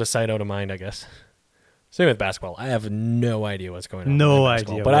 out of sight, out of mind, I guess. Same with basketball. I have no idea what's going on. No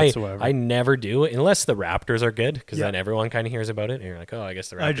idea whatsoever. I never do, unless the Raptors are good, because then everyone kind of hears about it, and you're like, oh, I guess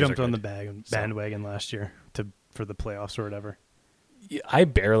the Raptors I jumped are on good. the bandwagon last year for the playoffs or whatever. I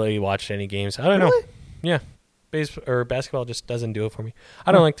barely watched any games. I don't know. Yeah. Basketball just doesn't do it for me.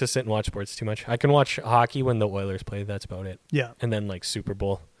 I don't like to sit and watch sports too much. I can watch hockey when the Oilers play. That's about it. Yeah. And then, like, Super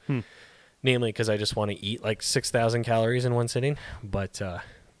Bowl. Namely because I just want to eat, like, 6,000 calories in one sitting, but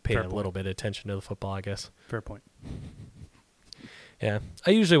pay a little bit of attention to the football, I guess. Fair point. Yeah.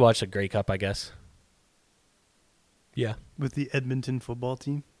 I usually watch the Grey Cup, I guess. Yeah. With the Edmonton football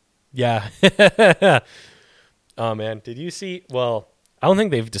team? Yeah. Oh, man. Did you see? Well, I don't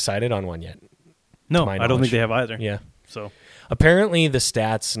think they've decided on one yet. No, I don't think they have either. Yeah. So apparently the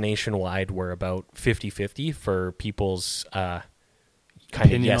stats nationwide were about 50-50 for people's kind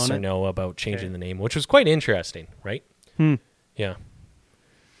of yes or no about changing the name, which was quite interesting, right? Yeah.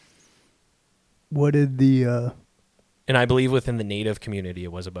 What did the... And I believe within the native community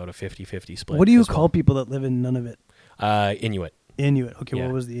it was about a 50-50 split. What do you call people that live in none of it? Inuit. Inuit. Okay, Yeah.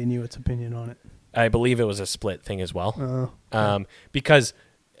 What was the Inuit's opinion on it? I believe it was a split thing as well. Because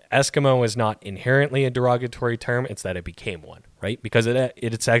Eskimo is not inherently a derogatory term; it's that it became one, right? Because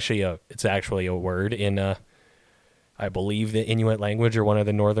it's actually a word in I believe the Inuit language or one of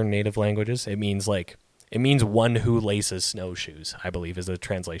the northern native languages. It means one who laces snowshoes, I believe is the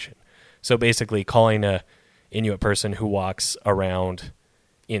translation. So basically calling a Inuit person who walks around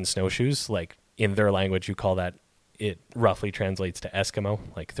in snowshoes, like in their language you call that, it roughly translates to Eskimo,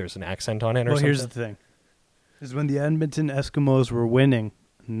 like there's an accent on it or something. Well, here's the thing. Is when the Edmonton Eskimos were winning,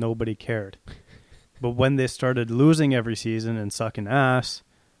 nobody cared. But when they started losing every season and sucking ass,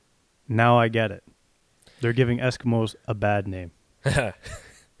 now I get it. They're giving Eskimos a bad name.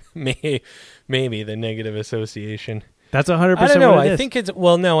 Maybe the negative association. That's 100%. I don't know. What it I is. think it's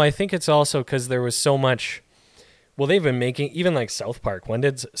I think it's also because there was so much. Well, they've been making even like South Park. When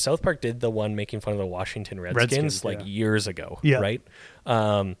did South Park did the one making fun of the Washington Redskins like years ago? Yeah. Right.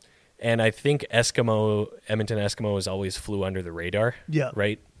 And I think Edmonton Eskimos always flew under the radar. Yeah.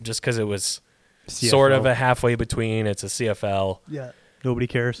 Right. Just because it was CFL. Sort of a halfway between. It's a CFL. Yeah. Nobody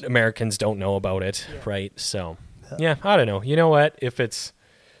cares. Americans don't know about it. Yeah. Right. So yeah, I don't know. You know what? If it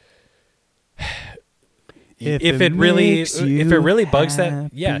really bugs that,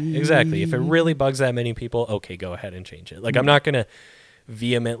 yeah, exactly. If it really bugs that many people, okay, go ahead and change it. Like, I'm not going to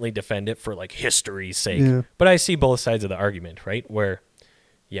vehemently defend it for like history's sake, but I see both sides of the argument, right? Where,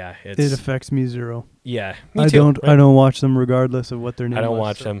 yeah, it affects me zero. Yeah, me too. I don't watch them regardless of what their name is. I don't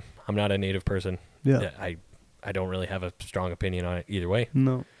watch them. I'm not a native person. Yeah. I don't really have a strong opinion on it either way.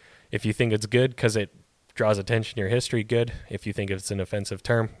 No. If you think it's good because it draws attention to your history, good. If you think it's an offensive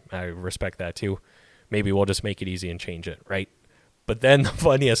term, I respect that too. Maybe we'll just make it easy and change it, right? But then the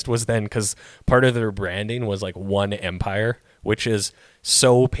funniest was then because part of their branding was like One Empire, which is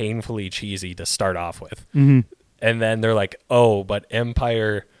so painfully cheesy to start off with. Mm-hmm. And then they're like, oh, but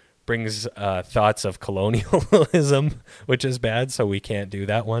Empire brings thoughts of colonialism, which is bad, so we can't do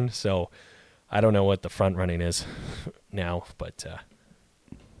that one. So I don't know what the front running is now, but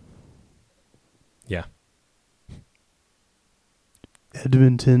yeah.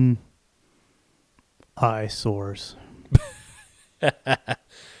 Edmonton eyesores.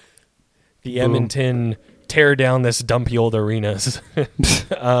 The Edmonton tear down this dumpy old arenas.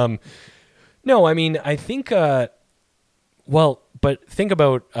 No, I mean, I think, but think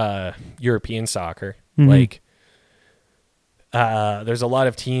about European soccer. Mm-hmm. Like, there's a lot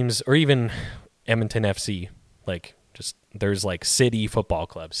of teams, or even Edmonton FC, like, just there's like City Football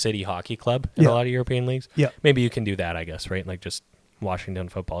Club, City Hockey Club in a lot of European leagues. Yeah. Maybe you can do that, I guess, right? Like just Washington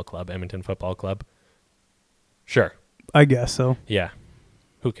Football Club, Edmonton Football Club. Sure. I guess so. Yeah.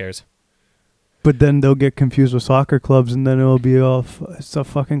 Who cares? But then they'll get confused with soccer clubs, and then it'll be it's a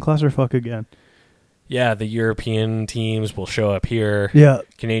fucking clusterfuck again. Yeah, the European teams will show up here. Yeah.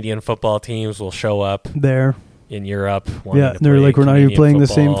 Canadian football teams will show up there. in Europe. wanting to they're play like, we're not even Canadian playing the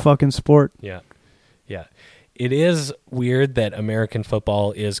same football. fucking sport. Yeah. Yeah. It is weird that American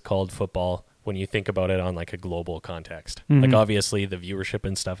football is called football when you think about it on like a global context. Mhm. Like obviously the viewership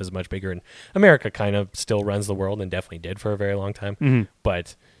and stuff is much bigger, and America kind of still runs the world and definitely did for a very long time. Mhm.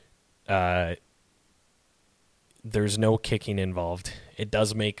 But there's no kicking involved. It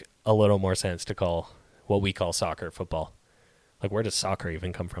does make a little more sense to call what we call soccer football. Like, where does soccer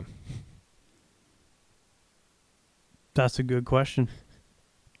even come from? That's a good question.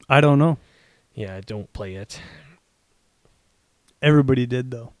 I don't know. Yeah, I don't play it. Everybody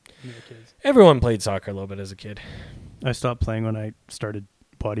did, though. Everyone played soccer a little bit as a kid. I stopped playing when I started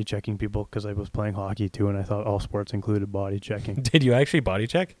body checking people because I was playing hockey too, and I thought all sports included body checking. Did you actually body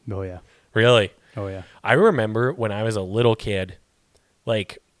check? Oh, yeah. Really? Oh, yeah. I remember when I was a little kid,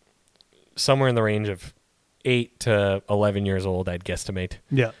 like somewhere in the range of 8 to 11 years old, I'd guesstimate.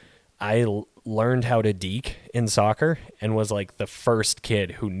 Yeah. I learned how to deke in soccer and was like the first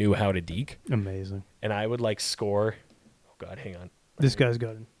kid who knew how to deke. Amazing. And I would like score. Oh, God, hang on. This guy's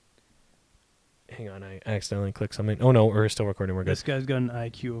got Hang on, I accidentally clicked something. Oh, no, we're still recording. We're good. This guy's got an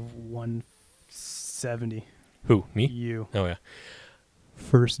IQ of 170. Who? Me? You. Oh, yeah.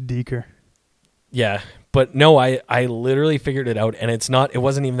 First deker. Yeah, but no, I literally figured it out, and it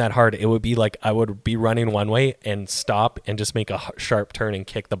wasn't even that hard. It would be like I would be running one way and stop and just make a sharp turn and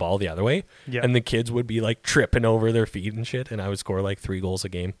kick the ball the other way. Yeah. And the kids would be like tripping over their feet and shit, and I would score like 3 goals a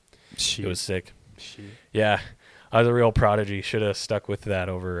game. Shit. It was sick. Shit. Yeah, I was a real prodigy. Should have stuck with that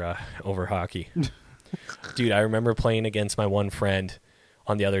over hockey. Dude, I remember playing against my one friend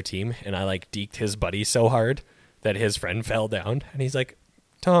on the other team, and I like deked his buddy so hard that his friend fell down, and he's like,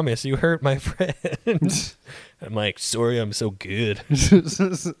 "Thomas, you hurt my friend." I'm like, "Sorry, I'm so good."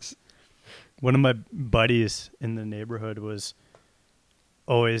 One of my buddies in the neighborhood was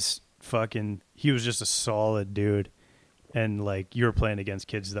always he was just a solid dude. And like you were playing against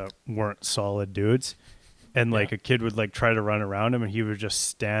kids that weren't solid dudes. And like a kid would like try to run around him and he would just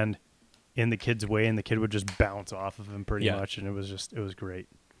stand in the kid's way and the kid would just bounce off of him pretty much. And it was great.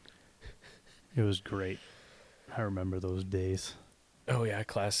 It was great. I remember those days. Oh yeah,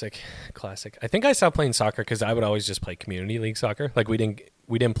 classic. I think I stopped playing soccer because I would always just play community league soccer. Like we didn't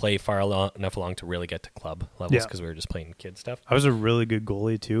play enough along to really get to club levels because we were just playing kid stuff. I was a really good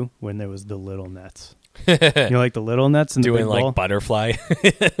goalie too when there was the little nets. You know, like the little nets and doing the big like ball? butterfly.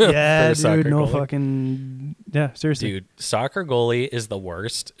 Yeah, dude, no goalie. fucking yeah, seriously, Dude, soccer goalie is the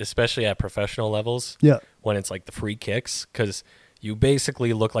worst, especially at professional levels. Yeah, when it's like the free kicks because you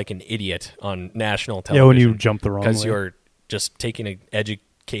basically look like an idiot on national television. yeah, when you jump the wrong way because you're just taking an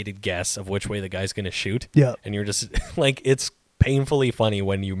educated guess of which way the guy's going to shoot. Yeah, and you're just like, it's painfully funny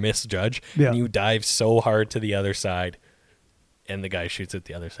when you misjudge and you dive so hard to the other side and the guy shoots at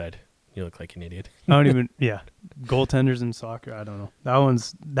the other side. You look like an idiot. I don't even. Yeah, goaltenders in soccer. I don't know.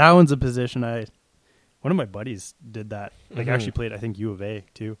 That one's a position one of my buddies did that. Like actually played. I think U of A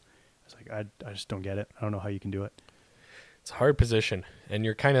too. I was like, I just don't get it. I don't know how you can do it. It's a hard position, and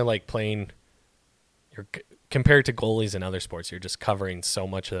you're kind of like playing. You're compared to goalies in other sports. You're just covering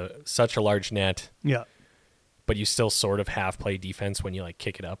such a large net. Yeah, but you still sort of half play defense when you like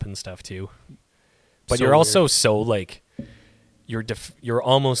kick it up and stuff too. But So you're also weird. so like you're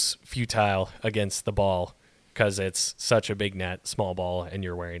almost futile against the ball because it's such a big net, small ball, and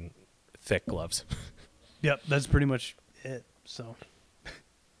you're wearing thick gloves. Yep, that's pretty much it. So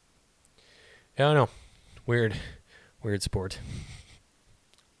Yeah, I don't know. Weird sport.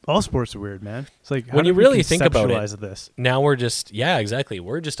 all sports are weird, man. It's like how When do you we really think about conceptualize it, this? now we're just exactly.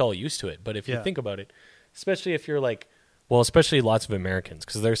 We're just all used to it. But if you think about it, especially if you're like, well, especially lots of Americans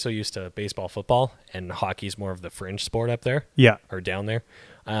because they're so used to baseball, football, and hockey's more of the fringe sport up there. Yeah, Or down there.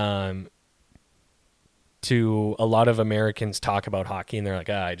 To a lot of Americans talk about hockey and they're like,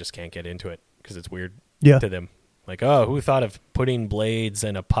 I just can't get into it because it's weird to them. Like, oh, who thought of putting blades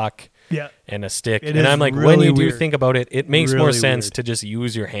and a puck and a stick? It and I'm like, really when you do weird. think about it, it makes more Really sense weird. to just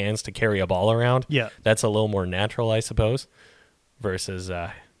use your hands to carry a ball around. Yeah. That's a little more natural, I suppose, versus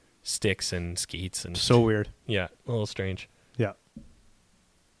sticks and skeets. And So weird. yeah, a little strange. Yeah,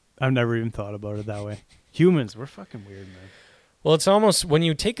 I've never even thought about it that way. Humans, we're fucking weird, man. Well, it's almost when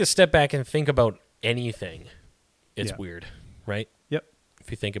you take a step back and think about anything, it's weird, right? Yep.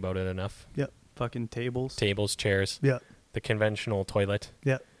 If you think about it enough. Yep. Fucking tables. Tables, chairs, Yep. the conventional toilet.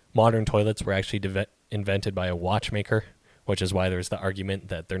 Yep. Modern toilets were actually invented by a watchmaker, which is why there's the argument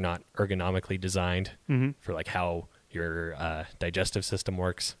that they're not ergonomically designed for like how your digestive system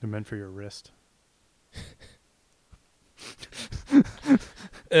works. They're meant for your wrist.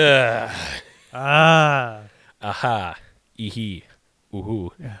 Aha. Eehee.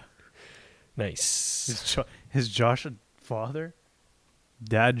 Oohoo. Yeah. Nice. Is Josh a father?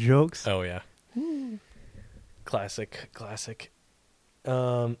 Dad jokes? Oh yeah. Classic.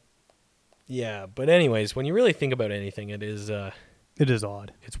 Yeah, but anyways, when you really think about anything, it is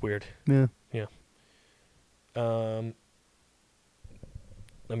odd. it's weird. Yeah. Yeah. Let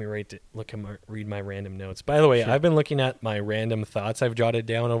me read my random notes. By the way, Sure. I've been looking at my random thoughts I've jotted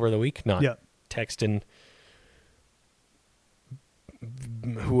down over the week, not texting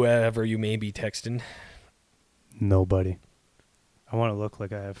whoever you may be texting. Nobody. I want to look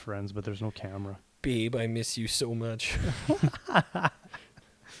like I have friends, but there's no camera. Babe, I miss you so much.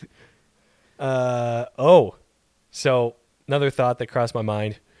 So another thought that crossed my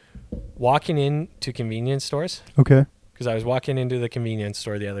mind, walking into convenience stores. Okay. Because I was walking into the convenience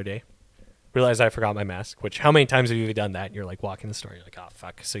store the other day, realized I forgot my mask, which how many times have you done that? You're like walking the store, you're like, oh,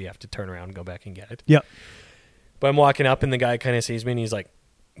 fuck. So you have to turn around and go back and get it. Yep. But I'm walking up and the guy kind of sees me and he's like,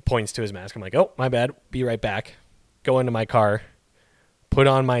 points to his mask. I'm like, oh, my bad. Be right back. Go into my car, put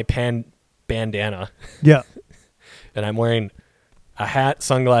on my bandana. Yeah. And I'm wearing a hat,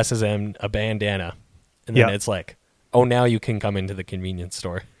 sunglasses, and a bandana. And then it's like, oh, now you can come into the convenience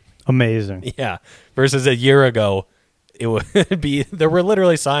store. Amazing. Yeah. Versus a year ago, it would be, there were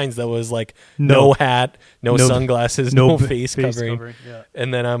literally signs that was like, no hat, no sunglasses, no face covering. Yeah.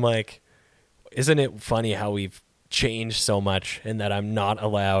 And then I'm like, isn't it funny how we've changed so much and that I'm not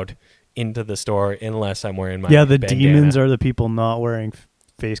allowed into the store unless I'm wearing my the bandana. demons are the people not wearing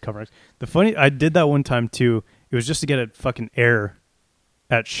face coverings. I did that one time too. It was just to get a fucking air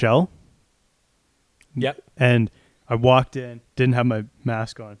at Shell. Yep. And I walked in, didn't have my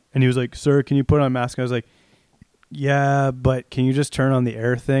mask on. And he was like, sir, can you put on a mask? I was like, yeah, but can you just turn on the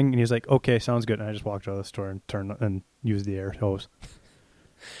air thing? And he's like, okay, sounds good. And I just walked out of the store and turned and used the air hose.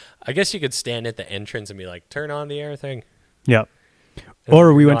 I guess you could stand at the entrance and be like, turn on the air thing. Yeah. And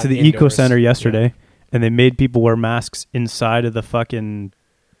or we went to the indoors. Eco Center yesterday and they made people wear masks inside of the fucking,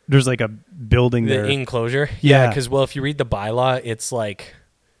 there's like a building there. The enclosure? Yeah. Because, if you read the bylaw, it's like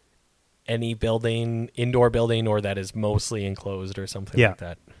any building, indoor building, or that is mostly enclosed or something like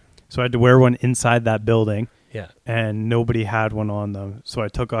that. So I had to wear one inside that building. Yeah. And nobody had one on them. So I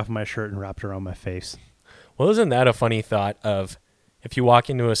took off my shirt and wrapped it around my face. Well, isn't that a funny thought of if you walk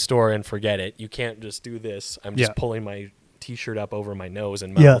into a store and forget it, you can't just do this. I'm just pulling my T-shirt up over my nose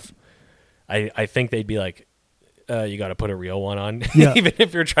and mouth. Yeah. I think they'd be like, you got to put a real one on, even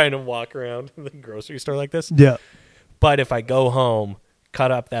if you're trying to walk around the grocery store like this. Yeah. But if I go home,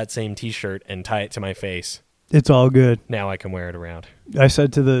 cut up that same T-shirt and tie it to my face, it's all good. Now I can wear it around. I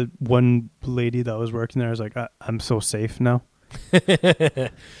said to the one lady that was working there, I was like, I'm so safe now.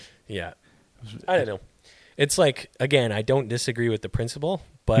 Yeah. I don't know. It's like, again, I don't disagree with the principle,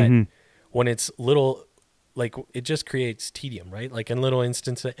 but when it's little, like, it just creates tedium, right? Like in little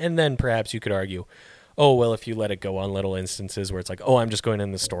instances, and then perhaps you could argue, oh, well, if you let it go on little instances where it's like, oh, I'm just going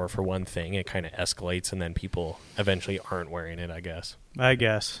in the store for one thing, it kind of escalates, and then people eventually aren't wearing it, I guess.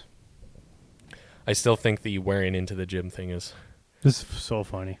 I still think the wearing into the gym thing is so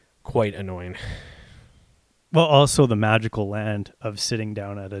funny. Quite annoying. Well, also the magical land of sitting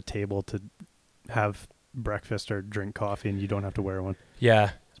down at a table to have breakfast or drink coffee and you don't have to wear one.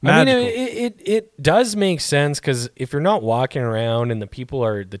 Yeah. Magical. I mean, it does make sense because if you're not walking around and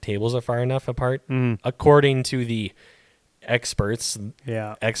the tables are far enough apart, according to the experts,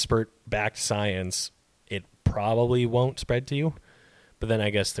 expert-backed science, it probably won't spread to you. But then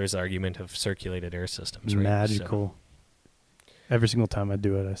I guess there's the argument of circulated air systems, right? Magical. So. Every single time I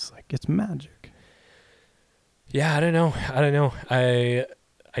do it, it's like, it's magic. Yeah, I don't know. I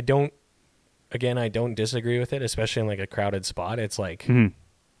don't disagree with it, especially in like a crowded spot. It's like, you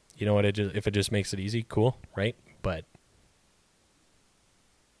know what? If it just makes it easy, cool, right? But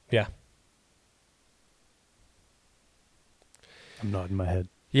yeah, I'm nodding my head.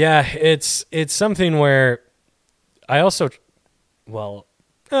 Yeah, it's something where I also,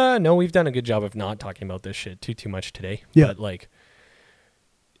 no, we've done a good job of not talking about this shit too much today. Yeah, but like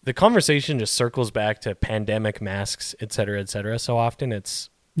the conversation just circles back to pandemic masks, et cetera, et cetera. So often it's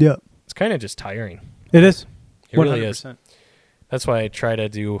kind of just tiring. It is. It 100%. Really is. That's why I try to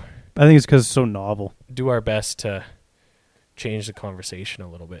I think it's because it's so novel. Do our best to change the conversation a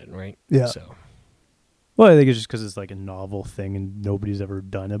little bit, right? Yeah. So. Well, I think it's just because it's like a novel thing and nobody's ever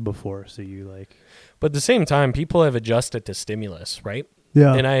done it before. So you like. But at the same time, people have adjusted to stimulus, right?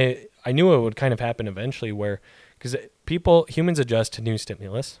 Yeah. And I knew it would kind of happen eventually because humans adjust to new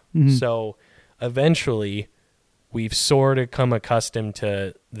stimulus. Mm-hmm. So eventually we've sort of come accustomed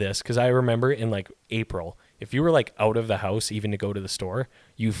to this. Because I remember in like April, if you were like out of the house, even to go to the store,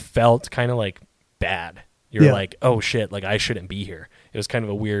 you felt kind of like bad. You're Yeah. like, oh shit, like I shouldn't be here. It was kind of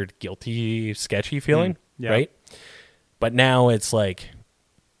a weird, guilty, sketchy feeling, Yeah. right? But now it's like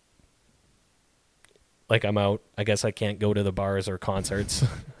I'm out. I guess I can't go to the bars or concerts.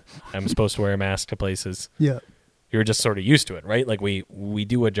 I'm supposed to wear a mask to places. Yeah. You're just sort of used to it, right? Like we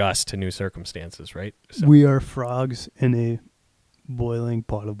do adjust to new circumstances, right? So We are frogs in a boiling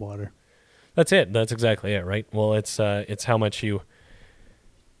pot of water. that's it. That's exactly it, right? Well, it's how much you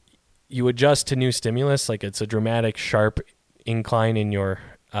adjust to new stimulus. Like it's a dramatic, sharp incline in your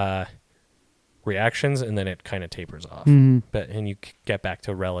reactions, and then it kind of tapers off. And you get back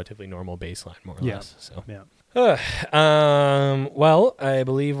to a relatively normal baseline, more or less. So Yeah. well, I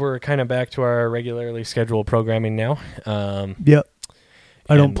believe we're kind of back to our regularly scheduled programming now. Yep.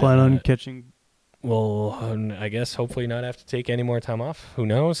 I don't and, plan on catching. Well, I guess hopefully not have to take any more time off. Who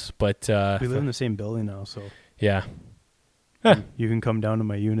knows? But We live in the same building now, so yeah, you can come down to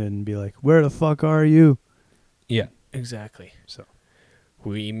my unit and be like, "Where the fuck are you?" yeah, exactly. So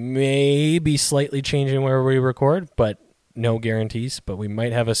We may be slightly changing where we record, but no guarantees. But we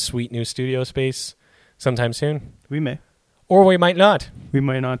might have a sweet new studio space sometime soon. we may. Or we might not. We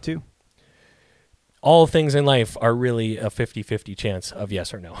might not too. All things in life are really a 50-50 chance of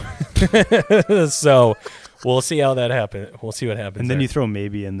yes or no. So we'll see how that happens. We'll see what happens. And then there. you throw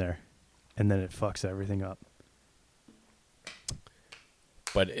maybe in there, and then it fucks everything up.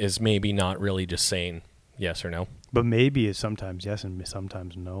 But is maybe not really just saying yes or no. But maybe is sometimes yes and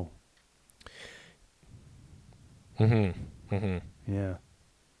sometimes no. Yeah.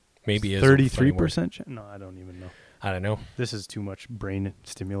 Maybe is 33%? No, I don't even know. I don't know. This is too much brain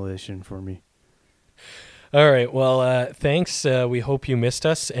stimulation for me. All right. Well, thanks. We hope you missed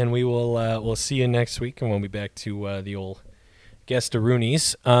us, and we will we'll see you next week, and we'll be back to the old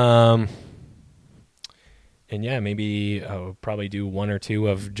guest-a-roonies. And yeah, maybe I'll probably do 1 or 2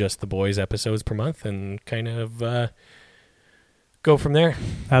 of just the boys episodes per month, and kind of go from there.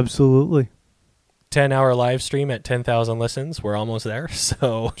 Absolutely. 10-hour live stream at 10,000 listens. We're almost there.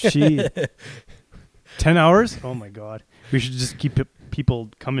 So Gee. 10 hours? Oh my God. We should just keep people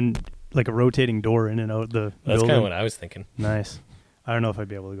coming like a rotating door in and out the that's building. kind of what I was thinking. Nice. I don't know if I'd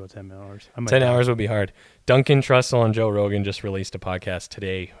be able to go 10 hours. 10 hours would be hard. Duncan Trussell and Joe Rogan just released a podcast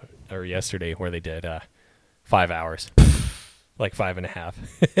today or yesterday where they did 5 hours, like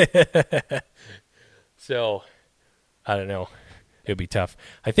 5.5. So I don't know. It would be tough.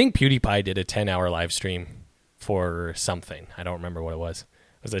 I think PewDiePie did a 10-hour live stream for something. I don't remember what it was.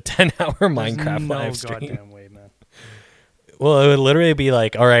 It was a 10-hour Minecraft live stream. No goddamn way, man. Well, it would literally be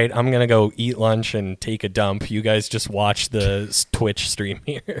like, all right, I'm going to go eat lunch and take a dump. You guys just watch the Twitch stream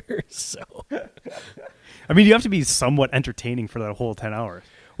here. So, I mean, you have to be somewhat entertaining for that whole 10 hours.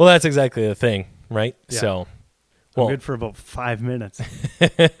 well, that's exactly the thing, right? Yeah. So, I'm good for about 5 minutes.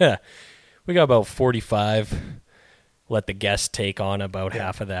 we got about 45. Let the guest take on about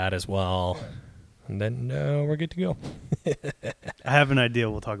half of that as well. And then we're good to go. I have an idea.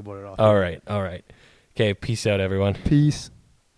 We'll talk about it off. All right. Okay, peace out, everyone. Peace.